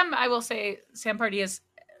 Sam, I will say Sam Pardee has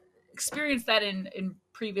experienced that in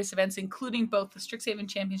previous events, including both the Strixhaven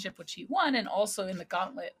Championship, which he won, and also in the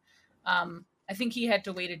Gauntlet. I think he had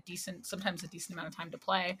to wait sometimes a decent amount of time to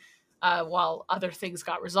play while other things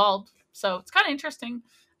got resolved. So it's kind of interesting.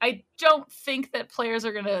 I don't think that players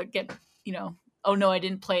are going to get, oh no, I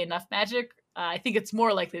didn't play enough Magic. I think it's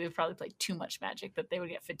more likely they've probably played too much Magic, that they would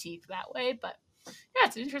get fatigued that way. But yeah,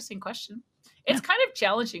 it's an interesting question. It's kind of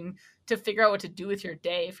challenging to figure out what to do with your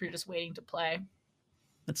day if you're just waiting to play.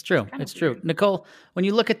 That's true. It's true. Nicole, when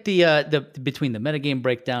you look at the between the metagame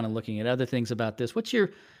breakdown and looking at other things about this, what's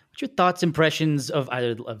your thoughts, impressions of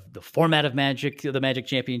either of the format of Magic, the Magic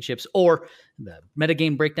Championships, or the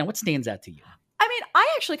metagame breakdown? What stands out to you? I mean,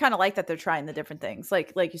 I actually kind of like that they're trying the different things.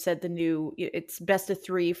 Like you said, it's best of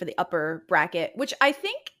 3 for the upper bracket, which I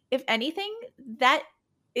think, if anything, that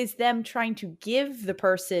is them trying to give the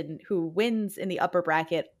person who wins in the upper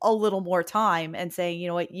bracket a little more time and saying, you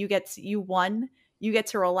know what, you won. You get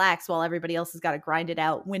to relax while everybody else has got to grind it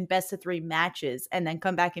out, win best of 3 matches, and then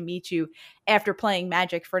come back and meet you after playing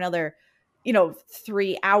Magic for another,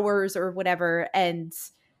 3 hours or whatever. And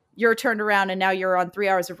you're turned around and now you're on 3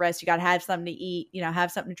 hours of rest. You got to have something to eat,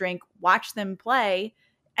 have something to drink, watch them play,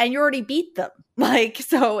 and you already beat them.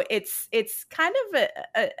 So it's kind of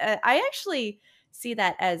I actually see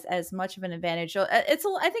that as much of an advantage. I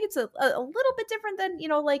think it's a little bit different than,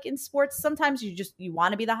 like in sports. Sometimes you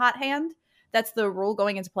want to be the hot hand. That's the rule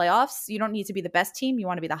going into playoffs. You don't need to be the best team. You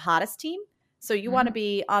want to be the hottest team. So you want to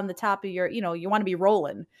be on the top of your, you want to be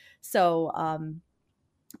rolling. So, I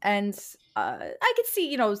could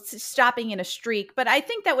see, stopping in a streak, but I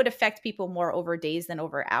think that would affect people more over days than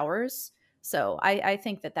over hours. So I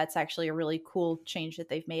think that that's actually a really cool change that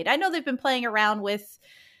they've made. I know they've been playing around with,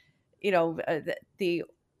 the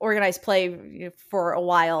organized play for a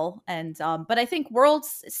while, and but I think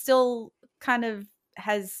Worlds still kind of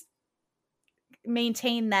has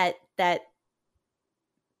maintained that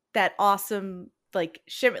awesome like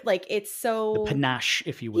shimmer, like it's so The panache,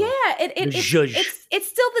 if you will. yeah, The zhuzh. it's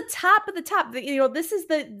still the top of the top. This is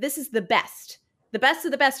the best. The best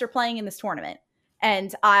of the best are playing in this tournament.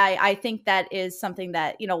 And I think that is something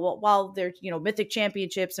that, while there's, Mythic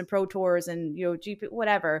Championships and Pro Tours and, GP,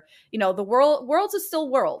 whatever, the Worlds is still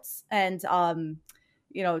Worlds. And,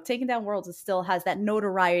 taking down Worlds still has that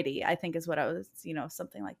notoriety, I think is what I was,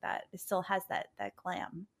 something like that. It still has that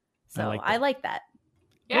glam. So I like that.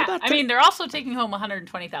 Yeah, I mean, they're also taking home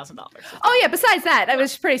 $120,000. Oh yeah, besides that, it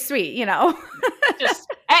was pretty sweet,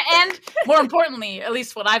 And more importantly, at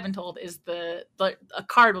least what I've been told, is a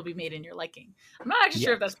card will be made in your liking. I'm not actually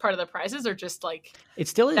sure if that's part of the prizes or just like it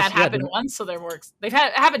still is. That happened once, so they've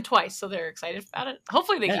had it happen twice, so they're excited about it.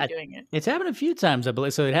 Hopefully, they keep doing it. It's happened a few times, I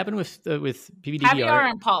believe. So it happened with PBDVR. Caviar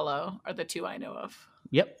and Paulo are the two I know of.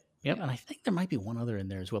 Yep. And I think there might be one other in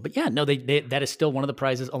there as well. But yeah, no, they that is still one of the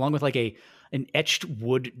prizes, along with like an etched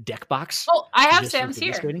wood deck box. Oh, I have Sam's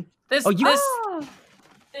here. This podcast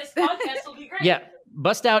will be great. Yeah.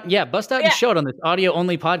 Bust out and show it on this audio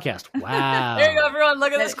only podcast. Wow. There you go, everyone.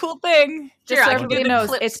 Look at this cool thing. Just so everybody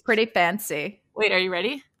knows, it's pretty fancy. Wait, are you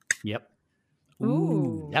ready? Yep.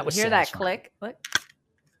 Ooh, that was hear satisfying. That click?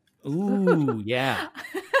 Look. Ooh, yeah.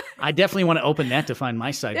 I definitely want to open that to find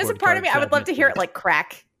my sideboard. There's a part of me I would love to hear it like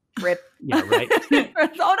crack, rip. Yeah, right.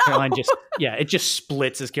 Oh no! Caroline it just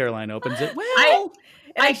splits as Caroline opens it. Well,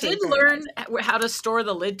 I did learn how to store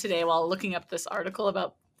the lid today while looking up this article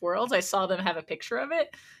about Worlds. I saw them have a picture of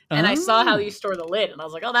it, and I saw how you store the lid, and I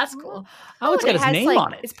was like, "Oh, that's cool." Oh, it's got his name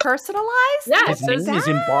on it. It's personalized. Yeah, his name is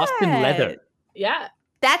in Boston leather. Yeah,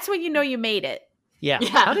 that's when you know you made it. Yeah.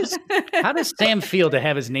 How does Sam feel to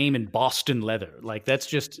have his name in Boston leather? Like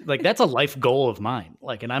that's a life goal of mine.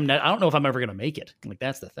 Like, and I don't know if I'm ever gonna make it. Like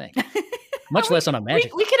that's the thing. Much less on a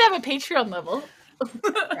Magic. We could have a Patreon level.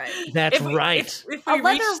 Right. That's right. If a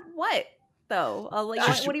leather what? Though,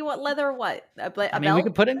 what do you want? Leather? What? A belt? We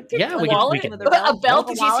could put in. Yeah, we could. A belt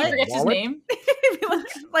in case he forgets his name.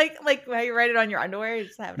 like how you write it on your underwear. You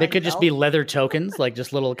just have it. They could just be leather tokens, like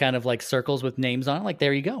just little kind of like circles with names on it. Like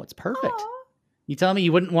there you go. It's perfect. Aww. You tell me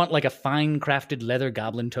you wouldn't want like a fine crafted leather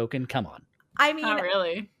goblin token? Come on. I mean, not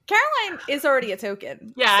really. Caroline is already a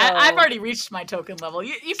token. Yeah, so. I've already reached my token level.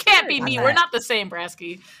 You can't be me. We're not the same,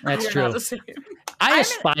 Brasky. That's true. Not the same. I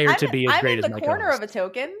aspire to be as great as my I'm in the corner of a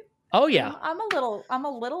token. Oh yeah, I'm a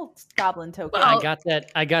little goblin token. Well,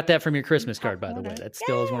 I got that from your Christmas card, by the way. That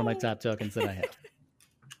still is one of my top tokens that I have.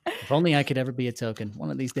 If only I could ever be a token one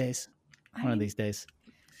of these days. One of these days.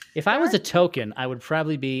 If I was a token, I would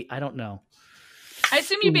probably be. I don't know. I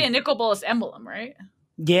assume you'd be a Nicol Bolas emblem, right?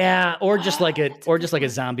 Yeah, or just like a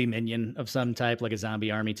zombie minion of some type, like a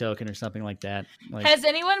zombie army token or something like that. Like, has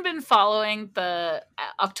anyone been following the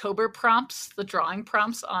October prompts, the drawing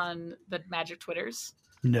prompts on the Magic Twitters?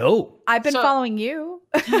 No. I've been following you.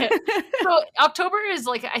 So October is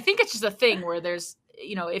like, I think it's just a thing where there's,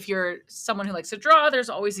 if you're someone who likes to draw, there's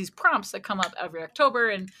always these prompts that come up every October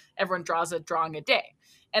and everyone draws a drawing a day.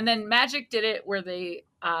 And then Magic did it where they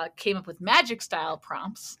came up with Magic style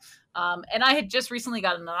prompts. And I had just recently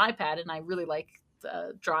gotten an iPad and I really like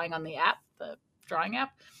drawing on the app, the drawing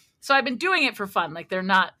app. So I've been doing it for fun. Like they're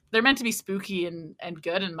meant to be spooky and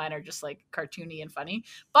good, and mine are just like cartoony and funny.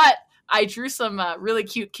 But I drew some really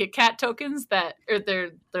cute Kit Kat tokens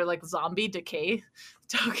they're like zombie decay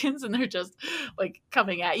tokens, and they're just like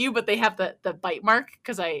coming at you, but they have the bite mark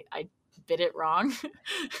because I bit it wrong.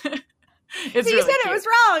 You really said cute. It was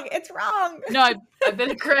wrong. It's wrong. No, I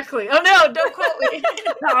bit it correctly. Oh no, don't quote me.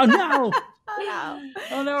 Oh no.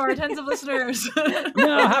 Oh no, our tens of listeners.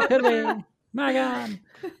 No, how could we? My God.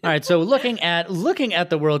 All right, so looking at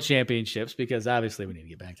the World Championships, because obviously we need to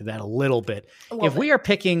get back to that a little bit. If we are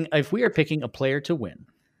picking a player to win,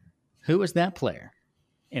 who is that player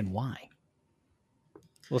and why?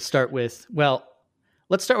 Let's start with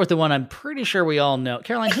the one I'm pretty sure we all know.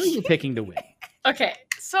 Caroline, who are you picking to win? Okay,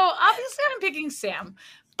 so obviously I'm picking Sam,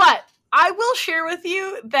 but I will share with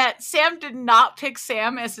you that Sam did not pick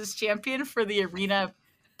Sam as his champion for the Arena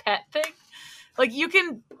pet thing. Like you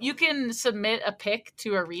can submit a pick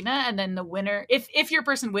to Arena, and then the winner, if your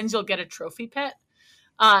person wins, you'll get a trophy pet.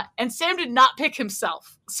 And Sam did not pick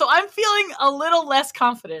himself, so I'm feeling a little less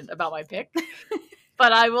confident about my pick.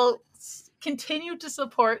 But I will continue to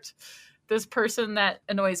support this person that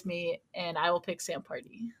annoys me, and I will pick Sam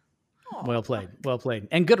Party. Well played,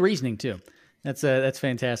 and good reasoning too. That's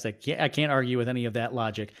fantastic. I can't argue with any of that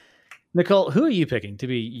logic. Nicole, who are you picking to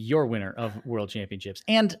be your winner of World Championships?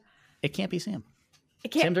 And it can't be Sam. It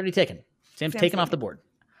can't. Sam's already taken. Sam's taken taken. off the board.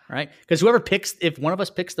 All right, because whoever picks, if one of us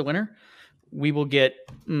picks the winner, we will get.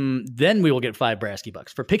 Then we will get 5 Brasky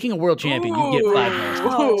bucks for picking a world champion. You get 5 Brasky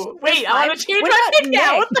bucks. Ooh. Wait, I want to change What my about pick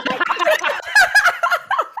now. Nick?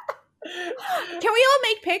 Can we all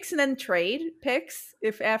make picks and then trade picks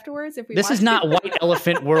if afterwards? If we This want is to? not White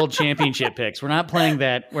Elephant World Championship picks. We're not playing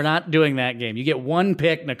that. We're not doing that game. You get 1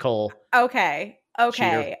 pick, Nicole. Okay.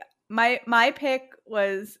 Cheater. My pick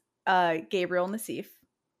was Gabriel Nassif.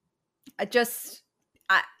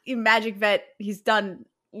 Magic Vet. He's done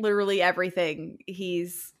literally everything.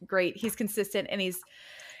 He's great. He's consistent, and he is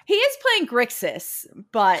playing Grixis,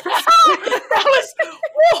 but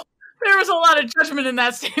There was a lot of judgment in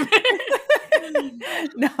that statement.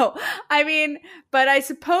 no, I mean, but I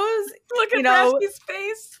suppose Look at Brasky's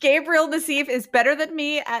face. Gabriel Nassif is better than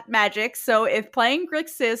me at Magic, so if playing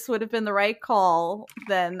Grixis would have been the right call,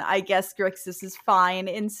 then I guess Grixis is fine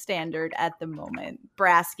in Standard at the moment.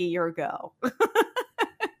 Brasky, your go. I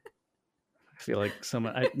feel like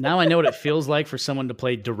now I know what it feels like for someone to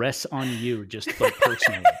play duress on you, just like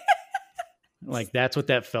personally. Like that's what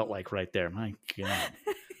that felt like right there. My God.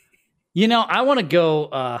 I want to go.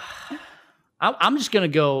 I'm just going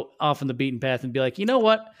to go off on the beaten path and be like, you know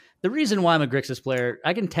what? The reason why I'm a Grixis player,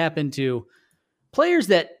 I can tap into players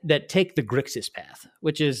that take the Grixis path,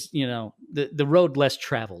 which is, the road less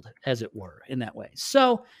traveled, as it were, in that way.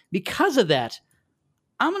 So because of that,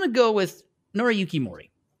 I'm going to go with Noriyuki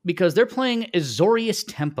Mori because they're playing Azorius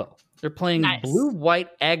Tempo. They're playing Nice. blue-white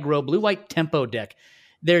aggro, blue-white tempo deck.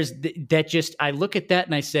 There's that just, I look at that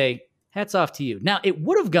and I say, hats off to you. Now, it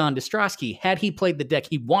would have gone to Strosky had he played the deck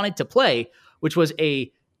he wanted to play, which was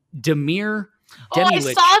a Demir I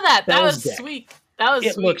Demilich saw that. That spells was deck. sweet. That was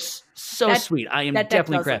It sweet. looks so That- sweet. I am That deck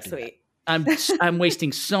definitely does look crafting sweet. that. I'm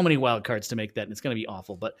wasting so many wild cards to make that, and it's going to be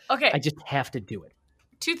awful, but Okay, I just have to do it.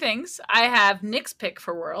 2 things. I have Nick's pick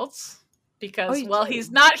for Worlds because you while do? he's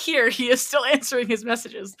not here, he is still answering his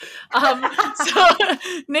messages. So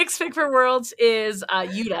Nick's pick for Worlds is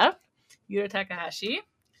Yuta Takahashi.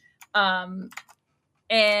 And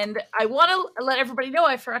I want to let everybody know,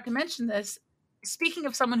 I forgot to mention this. Speaking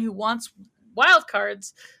of someone who wants wild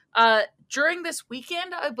cards, during this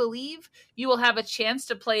weekend, I believe you will have a chance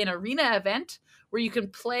to play an arena event where you can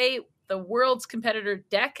play the World's competitor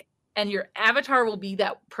deck and your avatar will be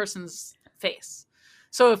that person's face.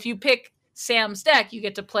 So if you pick Sam's deck, you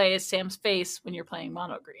get to play as Sam's face when you're playing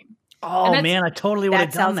mono green. Oh, man, I totally would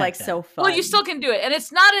have That done sounds that. like then. so fun. Well, you still can do it. And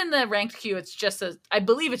it's not in the ranked queue. It's just I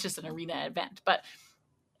believe it's just an arena event. But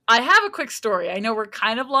I have a quick story. I know we're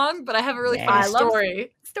kind of long, but I have a really Yeah. funny I love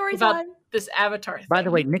story story about time. this avatar thing. By the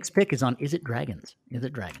way, Nick's pick is on Is It Dragons? Is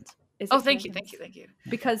It Dragons? Is Oh, it thank you. Dragons? Thank you.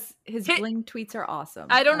 Because his Hit- bling tweets are awesome.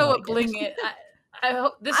 I don't know I what like bling it. I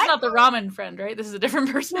hope this is not the ramen friend, right? This is a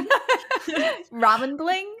different person. Ramen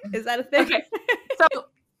bling? Is that a thing? Okay. So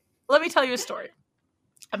let me tell you a story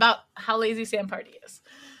about how lazy Sam Party is.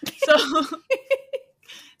 So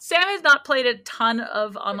Sam has not played a ton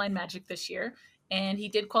of online Magic this year, and he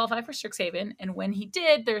did qualify for Strixhaven. And when he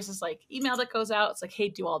did, there's this like email that goes out. It's like, hey,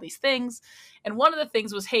 do all these things. And one of the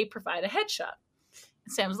things was, hey, provide a headshot.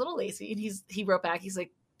 And Sam's a little lazy, and he wrote back. He's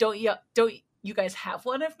like, don't you guys have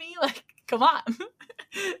one of me? Like, come on.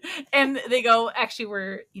 And they go, actually,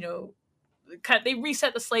 we're they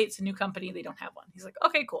reset the slate. It's a new company. They don't have one. He's like,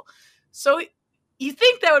 okay, cool. So you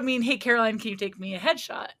think that would mean, hey, Caroline, can you take me a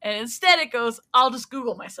headshot? And instead it goes, I'll just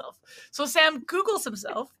Google myself. So Sam Googles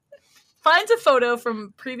himself, finds a photo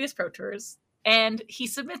from previous Pro Tours, and he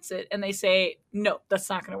submits it. And they say, no, that's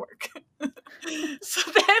not going to work. So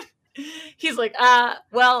then he's like,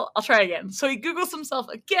 well, I'll try again. So he Googles himself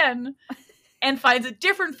again and finds a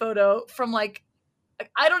different photo from I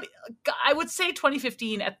would say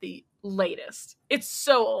 2015 at the latest. It's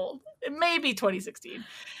so old. It may be 2016.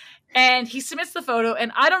 And he submits the photo,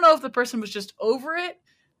 and I don't know if the person was just over it,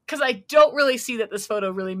 because I don't really see that this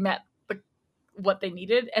photo really met what they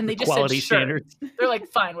needed, and they just Quality said, sure. standards. They're like,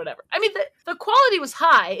 fine, whatever. I mean, the quality was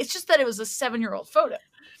high. It's just that it was a 7-year-old photo.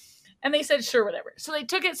 And they said, sure, whatever. So they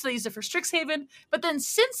took it, so they used it for Strixhaven. But then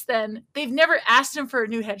since then, they've never asked him for a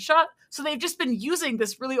new headshot. So they've just been using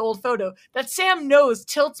this really old photo that Sam knows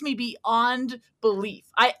tilts me beyond belief.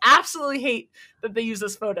 I absolutely hate that they use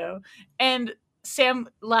this photo. And Sam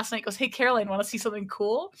last night goes, hey, Caroline, want to see something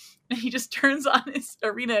cool? And he just turns on his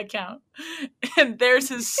arena account, and there's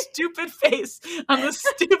his stupid face on the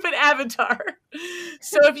stupid avatar.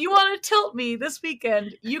 So if you want to tilt me this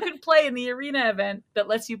weekend, you can play in the arena event that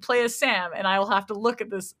lets you play as Sam, and I will have to look at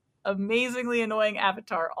this amazingly annoying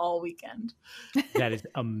avatar all weekend. That is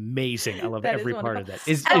amazing. I love That is every part of wonderful.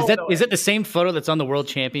 that. Is So that annoying. is it the same photo that's on the World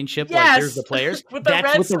Championship? Like Yes. here's the players. With the That's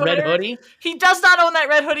red with the red sweater. hoodie. He does not own that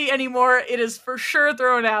red hoodie anymore. It is for sure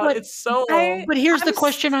thrown out. But It's so I- old. But here's I'm the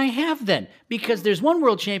question I have then, because there's one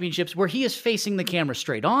World Championships where he is facing the camera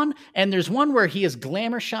straight on, and there's one where he has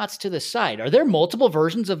glamour shots to the side. Are there multiple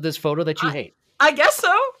versions of this photo that you hate? I guess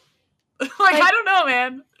so. I don't know,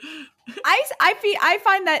 man. I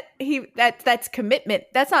find that that's commitment.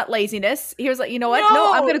 That's not laziness. He was like, you know what? No,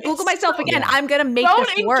 No, I'm gonna Google it's myself so- again. I'm gonna make Don't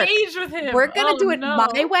this work. engage with him. We're gonna Oh, do it no.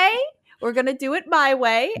 my way. We're gonna do it my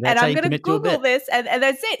way, That's and how I'm you gonna commit to a Google bit. this, and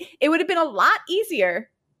that's it. It would have been a lot easier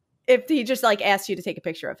if he just like asked you to take a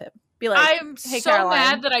picture of him. Be like, I'm hey, so Caroline.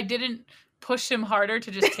 mad that I didn't push him harder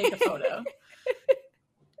to just take a photo.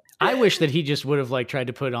 I wish that he just would have like tried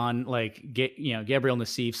to put on like Gabriel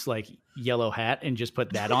Nassif's like yellow hat and just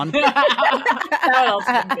put that on That would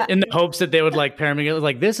also been good. in the hopes that they would like pair him together.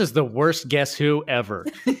 Like this is the worst Guess Who ever.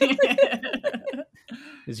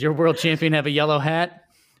 Does your world champion have a yellow hat?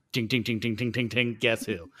 Ting ting ting ting ting ting ting. Guess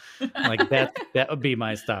Who? Like that would be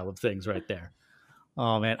my style of things right there.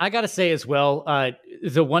 Oh man, I gotta say as well,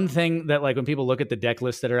 the one thing that like when people look at the deck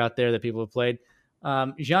lists that are out there that people have played,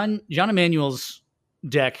 Jean Emmanuel's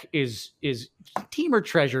deck is Teamer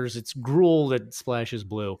Treasures. It's Gruul that splashes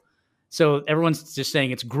blue. So everyone's just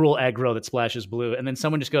saying it's Gruul aggro that splashes blue, and then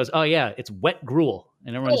someone just goes, "Oh yeah, it's wet Gruul,"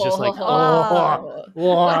 and everyone's just like, Oh.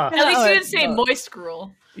 "Oh, At least you didn't say No. moist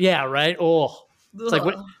gruel. yeah, right." Oh, it's like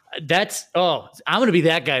what? That's I'm gonna be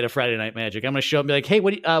that guy to Friday Night Magic. I'm gonna show up and be like, "Hey,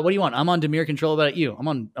 what do you want? I'm on Demir Control. About you? I'm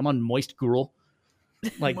on moist Gruul."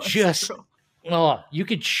 Like Moist just gruel. you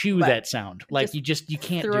could chew But that sound. Like just you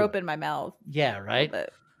can't threw do up it. in my mouth. Yeah, right. But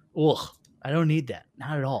Ugh, I don't need that.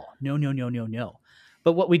 Not at all. No.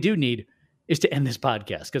 But what we do need is to end this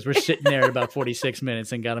podcast because we're sitting there at about 46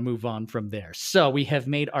 minutes and got to move on from there. So we have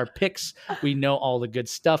made our picks. We know all the good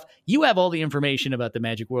stuff. You have all the information about the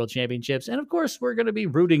Magic World Championships. And of course, we're going to be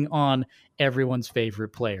rooting on everyone's favorite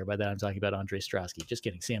player. By that, I'm talking about Andre Strosky. Just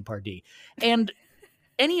kidding, Sam Pardee. And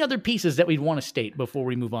any other pieces that we'd want to state before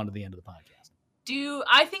we move on to the end of the podcast?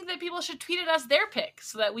 I think that people should tweet at us their pick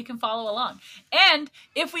so that we can follow along. And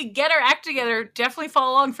if we get our act together, definitely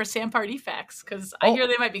follow along for Sam Pardee facts because I hear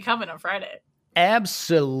they might be coming on Friday.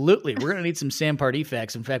 Absolutely. We're going to need some Sam Pardee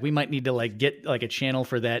facts. In fact, we might need to like get like a channel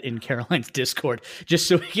for that in Caroline's Discord just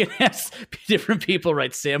so we can have different people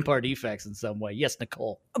write Sam Pardee facts in some way. Yes,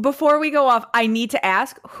 Nicole. before we go off, I need to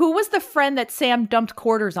ask, who was the friend that Sam dumped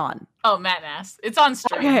quarters on? Oh, Matt Nass. It's on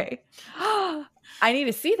stream. Okay. I need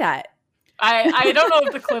to see that. I don't know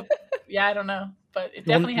if the clip. Yeah, I don't know, but it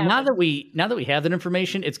definitely Well, happened. now that we have that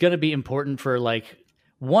information, it's going to be important for like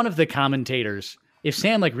one of the commentators. If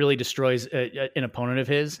Sam like really destroys an opponent of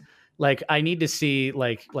his, like I need to see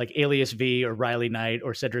like Alias V or Riley Knight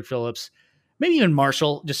or Cedric Phillips, maybe even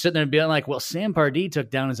Marshall, just sitting there and being like, "Well, Sam Pardee took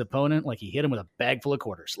down his opponent, like he hit him with a bag full of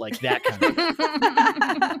quarters, like that kind of."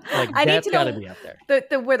 Like I need that's to got to know be up there.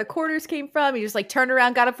 the where the quarters came from. He just like turned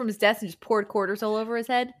around, got up from his desk, and just poured quarters all over his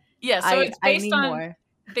head. Yeah, so it's I based need on. more.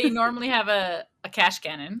 They normally have a cash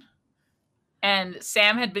cannon, and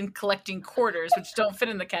Sam had been collecting quarters, which don't fit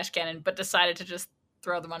in the cash cannon, but decided to just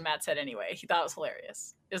throw them on Matt's head anyway. He thought it was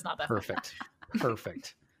hilarious. It's not that funny.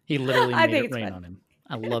 Perfect. He literally I made think it it's rain fun. on him.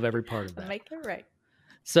 I love every part of that. Make it right.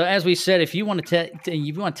 So as we said, if you want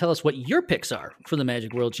to tell us what your picks are for the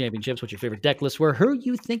Magic World Championships, what your favorite deck lists were, who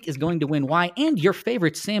you think is going to win, why, and your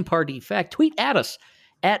favorite Sam Pardee fact, tweet at us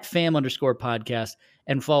at @fam_podcast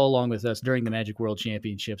and follow along with us during the Magic World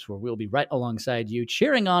Championships, where we'll be right alongside you,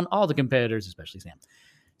 cheering on all the competitors, especially Sam.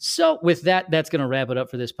 So with that, that's going to wrap it up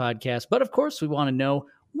for this podcast. But of course, we want to know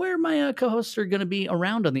where my co-hosts are going to be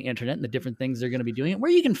around on the internet and the different things they're going to be doing, and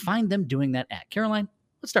where you can find them doing that at. Caroline,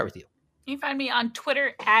 let's start with you. You can find me on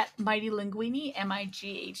Twitter at Mighty Linguini,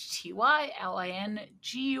 MIGHTY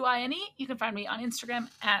LINGUINE. You can find me on Instagram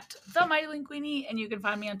at The Mighty Linguini, and you can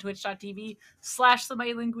find me on twitch.tv/The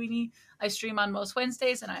Mighty Linguini. I stream on most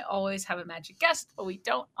Wednesdays, and I always have a magic guest, but we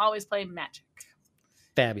don't always play magic.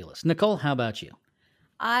 Fabulous. Nicole, how about you?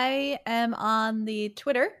 I am on the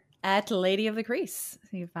Twitter at Lady of the Crease.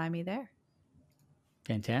 So you can find me there.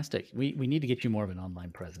 Fantastic. We need to get you more of an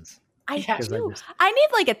online presence. I Yeah. do. I need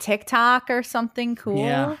like a TikTok or something cool.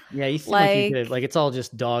 Yeah, you seem like you Like- could. Like it's all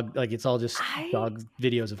just dog I- dog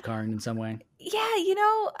videos of Karn in some way. Yeah,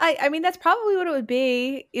 I mean that's probably what it would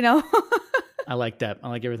be, I like that. I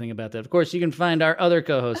like everything about that. Of course, you can find our other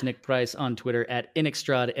co-host, Nick Price, on Twitter at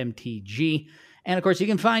InextradaMTG. And of course, you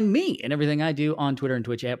can find me and everything I do on Twitter and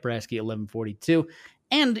Twitch at Brasky1142.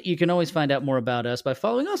 And you can always find out more about us by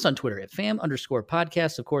following us on Twitter at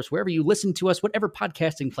 @fam_podcast. Of course, wherever you listen to us, whatever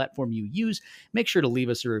podcasting platform you use, make sure to leave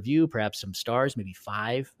us a review, perhaps some stars, maybe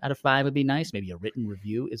 5 out of 5 would be nice. Maybe a written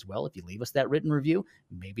review as well. If you leave us that written review,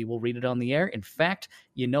 maybe we'll read it on the air. In fact,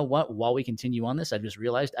 you know what? While we continue on this, I've just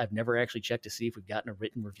realized I've never actually checked to see if we've gotten a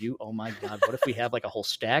written review. Oh my God. What if we have like a whole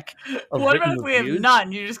stack of What written about if we reviews? have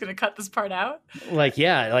none? You're just going to cut this part out? Like,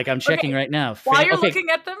 yeah, like I'm checking right now. While you're looking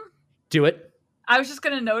at them, do it. I was just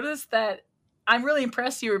going to notice that I'm really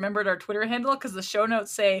impressed you remembered our Twitter handle because the show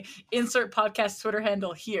notes say insert podcast Twitter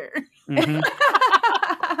handle here. Mm-hmm.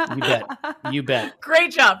 You bet.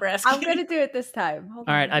 Great job, Reski. I'm going to do it this time. Hold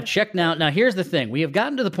All on. right, I've checked now. Now, here's the thing. We have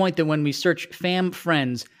gotten to the point that when we search Fam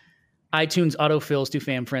Friends, iTunes autofills to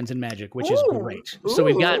Fam Friends and Magic, which is great. So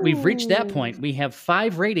we've reached that point. We have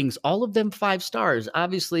 5 ratings, all of them 5 stars.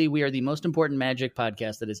 Obviously, we are the most important Magic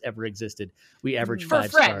podcast that has ever existed. We average For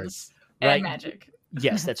 5 friends stars. and Right? Magic.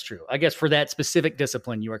 Yes, that's true. I guess for that specific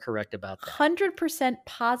discipline, you are correct about that. 100%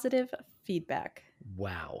 positive feedback.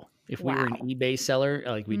 Wow. If we were an Wow. eBay seller,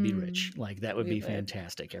 like we'd be rich. Like that would We be would.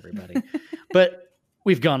 fantastic, everybody. But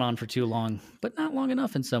we've gone on for too long, but not long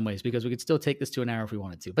enough in some ways because we could still take this to an hour if we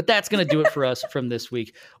wanted to. But that's going to do it for us from this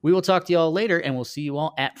week. We will talk to you all later, and we'll see you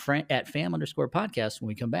all at fam_podcast when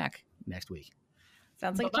we come back next week.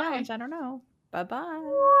 Sounds like Bye-bye. a challenge. I don't know. Bye-bye.